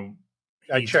 oh, you know,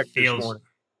 I he checked this feels, morning.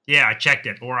 yeah, I checked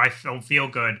it, or I don't feel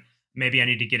good. Maybe I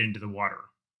need to get into the water,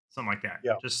 something like that.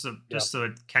 Yeah. Just so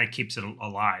it kind of keeps it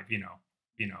alive, you know.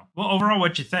 Well, overall,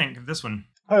 what you think of this one?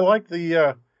 I like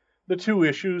the two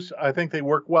issues. I think they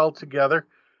work well together.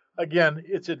 Again,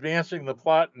 it's advancing the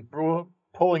plot and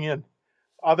pulling in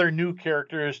other new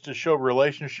characters to show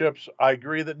relationships. I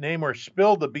agree that Namor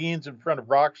spilled the beans in front of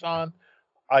Roxxon.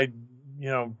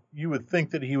 You would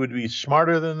think that he would be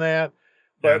smarter than that,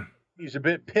 but Yeah, he's a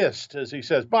bit pissed as he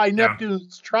says, "By yeah,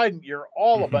 Neptune's trident, you're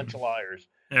all a bunch of liars."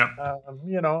 yeah,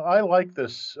 I like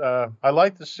this. I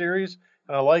like the series,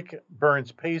 and I like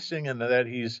Byrne's pacing, and that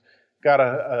he's got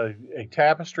a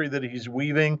tapestry that he's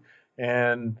weaving.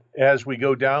 And as we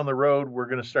go down the road, we're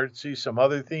going to start to see some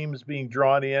other themes being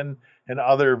drawn in and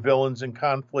other villains and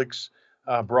conflicts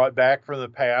brought back from the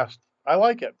past. I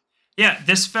like it. yeah.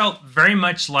 This felt very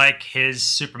much like his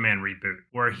Superman reboot,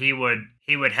 where he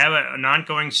would have an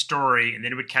ongoing story, and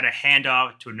then it would kind of hand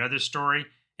off to another story,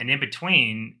 and in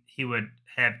between, he would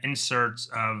have inserts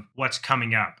of what's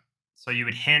coming up. So you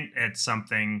would hint at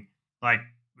something like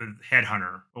with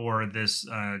Headhunter or this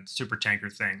super tanker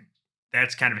thing.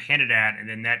 That's kind of hinted at, and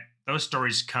then those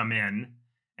stories come in,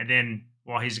 and then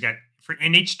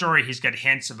in each story he's got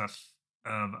hints of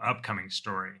upcoming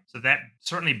story. So that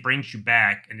certainly brings you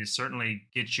back, and it certainly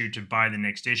gets you to buy the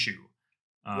next issue.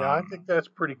 Yeah, I think that's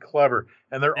pretty clever.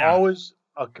 And they're Yeah, always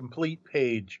a complete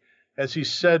page. As he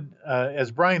said,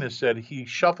 as Brian has said, he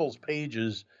shuffles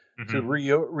pages to hmm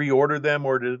reorder them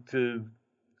or to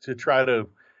try to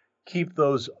keep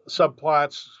those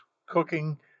subplots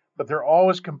cooking, but they're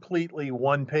always completely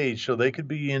one page, so they could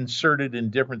be inserted in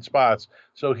different spots.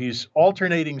 So he's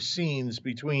alternating scenes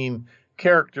between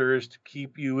characters to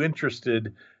keep you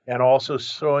interested and also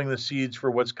sowing the seeds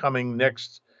for what's coming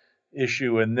next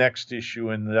issue and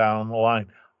down the line.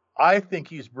 I think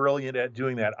he's brilliant at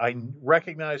doing that. I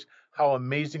recognize how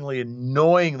amazingly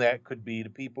annoying that could be to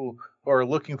people who are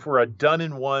looking for a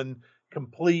done-in-one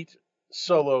complete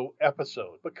solo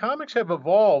episode. But comics have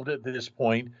evolved at this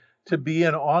point to be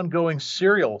an ongoing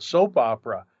serial soap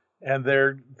opera, and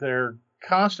they're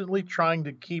constantly trying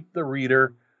to keep the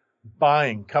reader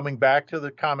coming back to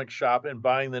the comic shop and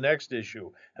buying the next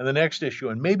issue and the next issue,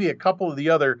 and maybe a couple of the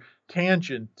other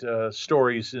tangent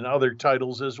stories in other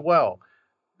titles as well.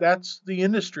 That's the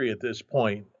industry at this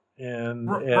point, and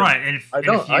Right. And I if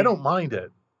I you don't mind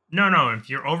it. no, if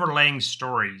you're overlaying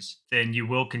stories, then you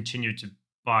will continue to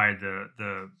buy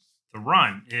the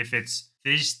run. If it's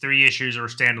these three issues are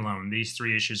standalone, these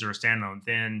three issues are standalone,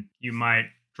 then you might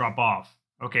drop off.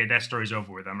 Okay, that story's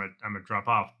over with. I'm gonna drop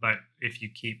off. But if you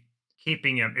keep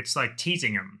keeping them, it's like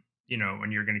teasing them,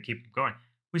 and you're gonna keep going.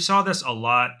 We saw this a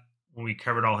lot when we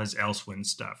covered all his Elsewind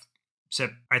stuff.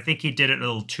 Except I think he did it a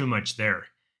little too much there.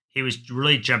 He was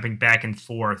really jumping back and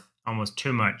forth almost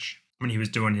too much when he was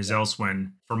doing his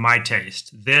Elsewind for my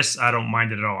taste. This I don't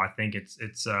mind it at all. I think it's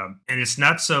and it's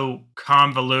not so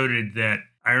convoluted that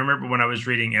I remember when I was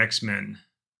reading X-Men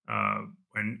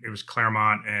when it was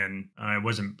Claremont and it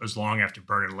wasn't as long after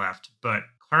Byrne had left, but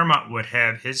Claremont would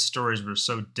have his stories were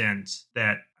so dense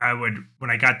that I would, when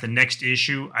I got the next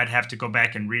issue, I'd have to go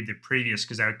back and read the previous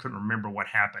because I couldn't remember what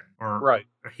happened, or Right.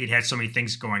 he'd had so many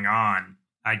things going on,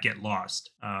 I'd get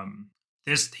lost.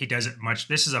 This he does it much.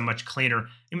 This is a much cleaner.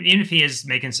 I mean, even if he is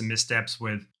making some missteps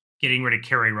with getting rid of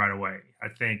Carrie right away, I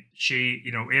think she,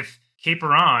 if keep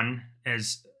her on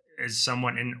as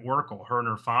someone in Oracle, her and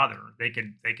her father, they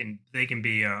can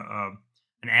be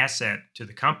an asset to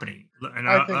the company. And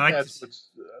I I think like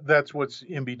that's what's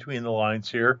in between the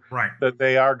lines here. right. That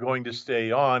they are going to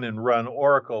stay on and run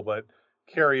Oracle, but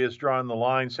Carrie has drawn the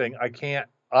line saying, I can't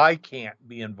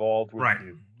be involved with Right.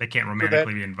 you. They can't So that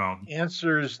romantically be involved.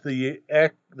 answers the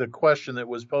question that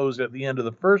was posed at the end of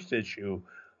the first issue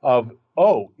of,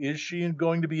 oh, is she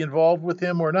going to be involved with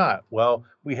him or not? Well,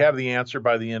 we have the answer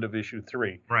by the end of issue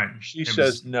 3. Right. She It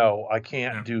says, was no, I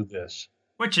can't yeah. do this.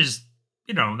 Which is,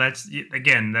 that's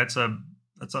again, that's a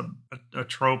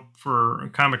trope for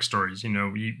comic stories.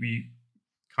 We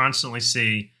constantly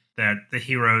see that the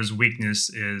hero's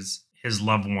weakness is his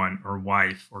loved one or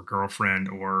wife or girlfriend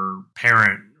or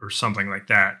parent or something like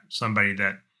that. Somebody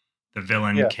that the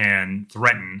villain Yeah, can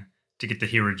threaten to get the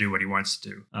hero to do what he wants to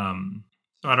do.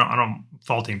 So I don't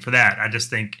fault him for that. I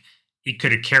just think he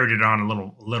could have carried it on a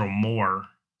little more,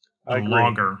 a I little agree.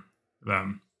 longer.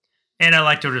 And I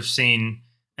like to have seen,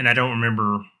 and I don't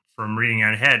remember from reading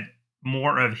it ahead,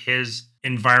 more of his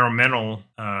environmental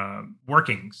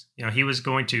workings. He was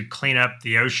going to clean up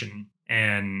the ocean,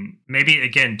 and maybe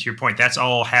again to your point, that's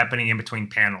all happening in between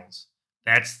panels.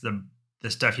 That's the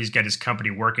stuff he's got his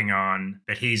company working on,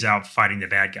 but he's out fighting the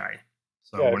bad guy.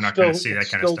 So Yeah, we're not going to see that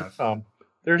it's kind of still to stuff. come.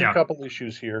 There's a Yeah, couple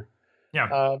issues here.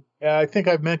 yeah. And I think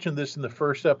I've mentioned this in the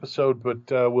first episode,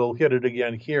 but we'll hit it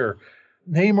again here.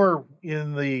 Namor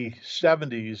in the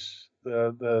 70s,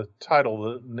 the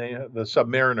title, the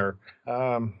Submariner,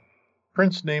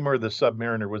 Prince Namor the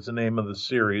Submariner was the name of the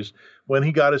series. When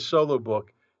he got his solo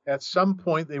book, at some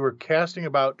point they were casting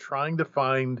about trying to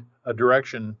find a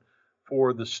direction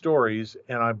for the stories,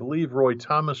 and I believe Roy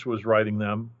Thomas was writing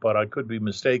them, but I could be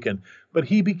mistaken. But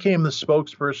he became the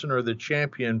spokesperson or the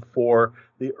champion for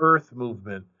the Earth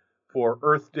movement, for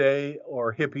Earth Day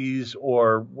or hippies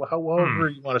or however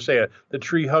you want to say it, the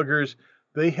tree huggers.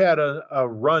 They had a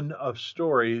run of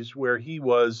stories where he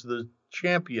was the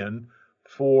champion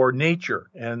for nature.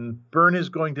 And Byrne is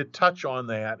going to touch on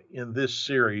that in this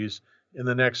series in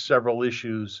the next several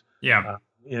issues. Yeah.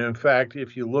 In fact,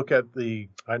 if you look at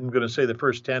I'm going to say the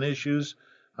first 10 issues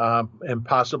and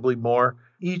possibly more,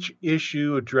 each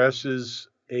issue addresses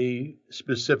a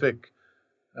specific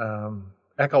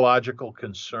ecological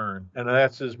concern. And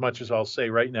that's as much as I'll say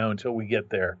right now until we get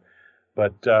there.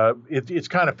 But it's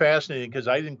kind of fascinating because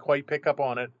I didn't quite pick up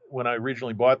on it when I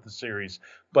originally bought the series.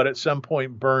 But at some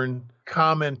point, Byrne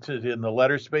commented in the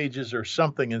letters pages or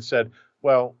something and said,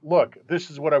 well, look,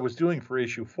 this is what I was doing for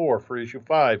issue 4, for issue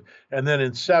 5, and then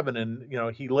in 7,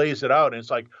 and he lays it out, and it's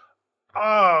like,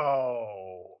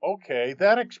 oh, okay,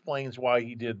 that explains why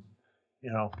he did,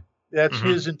 that's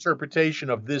his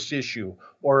interpretation of this issue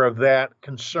or of that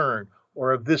concern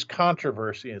or of this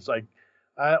controversy. It's like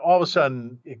all of a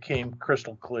sudden it came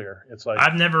crystal clear. It's like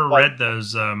I've never read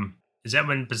those. Is that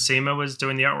when Buscema was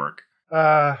doing the artwork?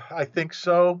 I think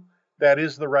so. That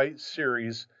is the right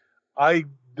series.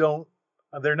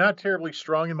 They're not terribly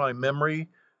strong in my memory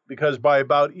because by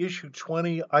about issue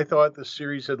 20, I thought the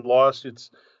series had lost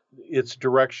its its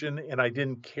direction, and I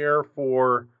didn't care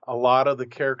for a lot of the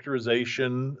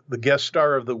characterization. The guest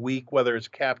star of the week, whether it's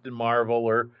Captain Marvel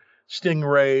or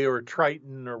Stingray or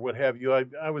Triton or what have you,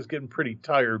 I was getting pretty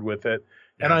tired with it.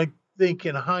 Yeah. And I think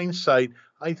in hindsight,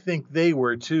 I think they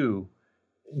were too.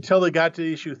 Until they got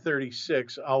to issue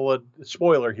 36,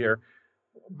 spoiler here,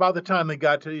 by the time they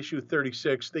got to issue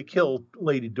 36, they killed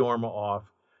Lady Dorma off.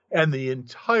 And the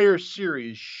entire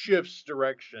series shifts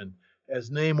direction as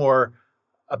Namor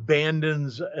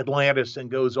abandons Atlantis and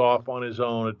goes off on his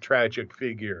own, a tragic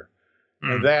figure.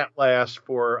 And that lasts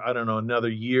for, I don't know, another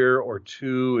year or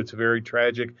two. It's very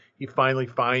tragic. He finally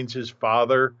finds his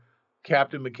father.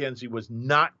 Captain Mackenzie was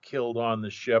not killed on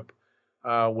the ship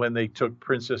when they took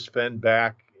Princess Fen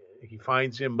back. He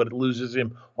finds him, but loses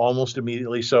him almost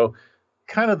immediately. So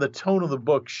kind of the tone of the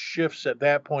book shifts at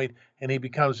that point, and he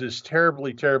becomes this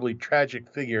terribly, terribly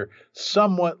tragic figure,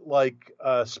 somewhat like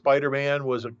Spider-Man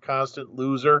was a constant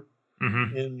loser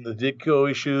in the Ditko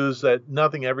issues, that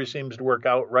nothing ever seems to work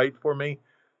out right for me.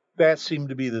 That seemed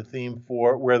to be the theme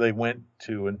for where they went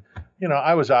to. And,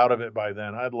 I was out of it by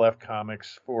then. I'd left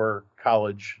comics for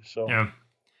college. So yeah.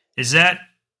 Is that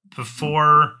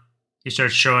before he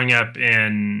starts showing up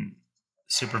in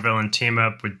supervillain team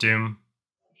up with Doom?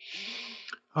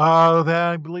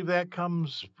 I believe that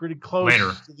comes pretty close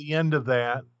later to the end of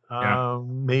that.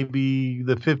 Maybe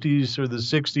the 50s or the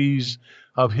 60s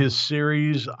of his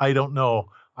series. I don't know.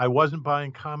 I wasn't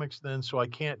buying comics then, so I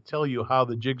can't tell you how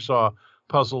the jigsaw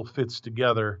puzzle fits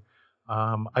together.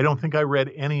 I don't think I read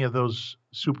any of those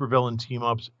supervillain team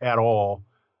ups at all.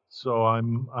 So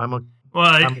I'm a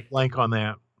blank on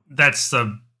that. That's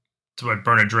what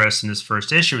Byrne addressed in his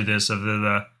first issue of this, of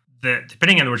the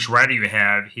depending on which writer you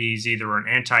have, he's either an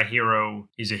anti-hero,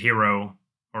 he's a hero,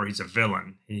 or he's a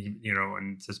villain.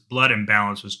 And this blood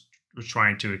imbalance was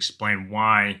trying to explain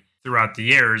why throughout the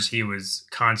years he was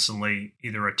constantly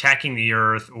either attacking the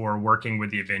Earth or working with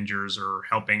the Avengers or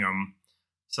helping them.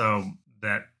 So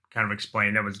that kind of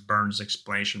explained, that was Byrne's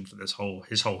explanation for his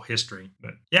whole history.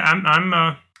 But yeah,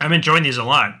 I'm enjoying these a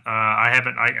lot. I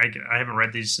haven't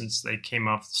read these since they came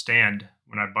off the stand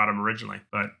when I bought them originally.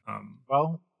 But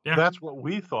yeah. That's what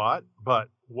we thought, but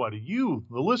what do you,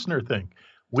 the listener, think?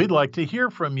 We'd like to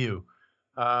hear from you.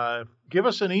 Give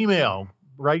us an email.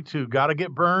 Write to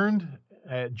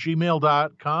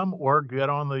gottagetburned@gmail.com or get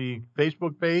on the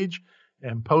Facebook page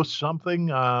and post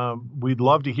something. We'd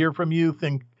love to hear from you.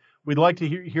 We'd like to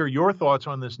hear your thoughts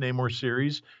on this Namor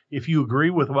series. If you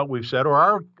agree with what we've said,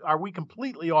 or are we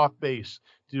completely off base?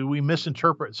 Do we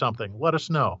misinterpret something? Let us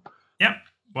know. Yep.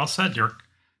 Well said, Dirk.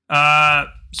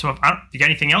 So you got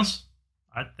anything else?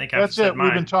 I think that's it.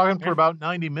 We've been talking for about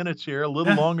 90 minutes here, a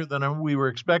little longer than we were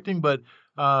expecting, but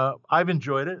I've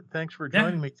enjoyed it. Thanks for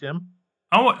joining me, Tim.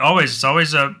 Oh, always. It's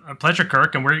always a pleasure,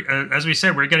 Kirk. And we're, as we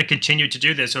said, we're going to continue to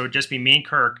do this. So it would just be me and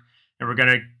Kirk, and we're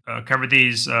going to cover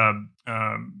these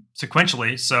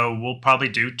sequentially. So we'll probably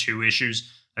do 2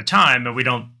 issues a time, but we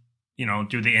don't,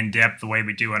 do the in-depth the way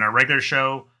we do on our regular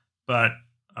show. But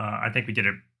I think we did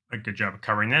a good job of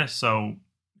covering this. So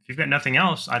if you've got nothing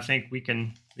else, I think we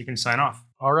can sign off.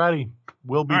 All righty.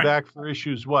 We'll be back for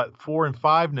issues, 4 and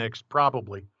 5 next,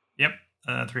 probably. Yep.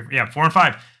 4 and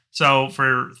 5. So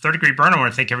for Third Degree Byrne, I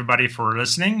want to thank everybody for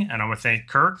listening, and I want to thank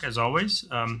Kirk, as always,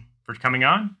 for coming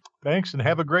on. Thanks, and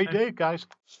have a great day, guys.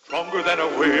 Stronger than a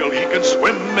whale, he can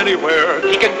swim anywhere.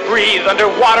 He can breathe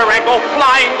underwater and go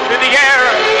flying through the air.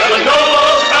 The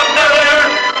nobles come there,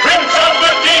 Prince of the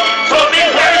Deep, so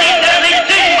beware ye any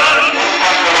demon.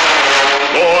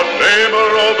 Lord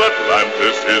Namor of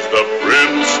Atlantis is the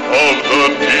Prince of the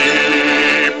Deep.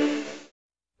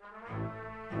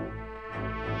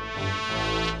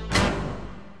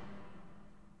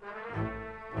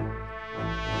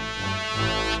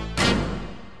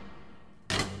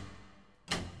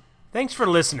 Thanks for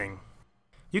listening.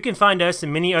 You can find us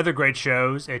and many other great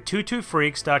shows at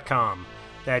twotwofreaks.com.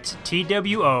 That's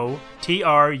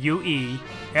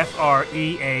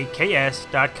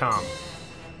TWOTRUEFREAKS.com.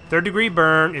 Third Degree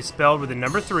Byrne is spelled with the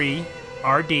number 3,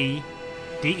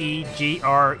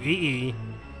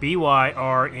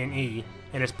 RDDEGREEBYRNE,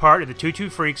 and is part of the Two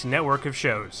Freaks network of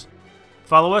shows.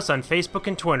 Follow us on Facebook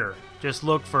and Twitter. Just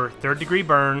look for Third Degree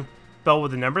Byrne, spelled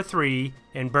with the number 3,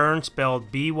 and Byrne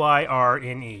spelled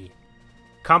BYRNE.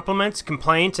 Compliments,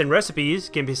 complaints, and recipes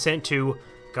can be sent to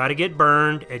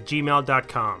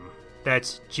gottagetburned@gmail.com.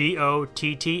 That's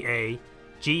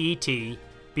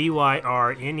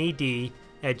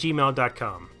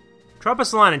GOTTAGETBYRNED@gmail.com. Drop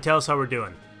us a line and tell us how we're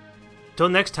doing. Till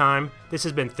next time, this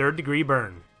has been Third Degree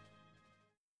Byrne.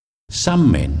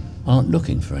 Some men aren't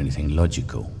looking for anything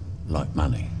logical, like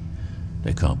money.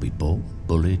 They can't be bought,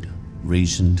 bullied,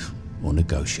 reasoned, or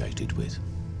negotiated with.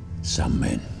 Some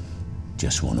men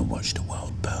just want to watch the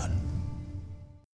world burn.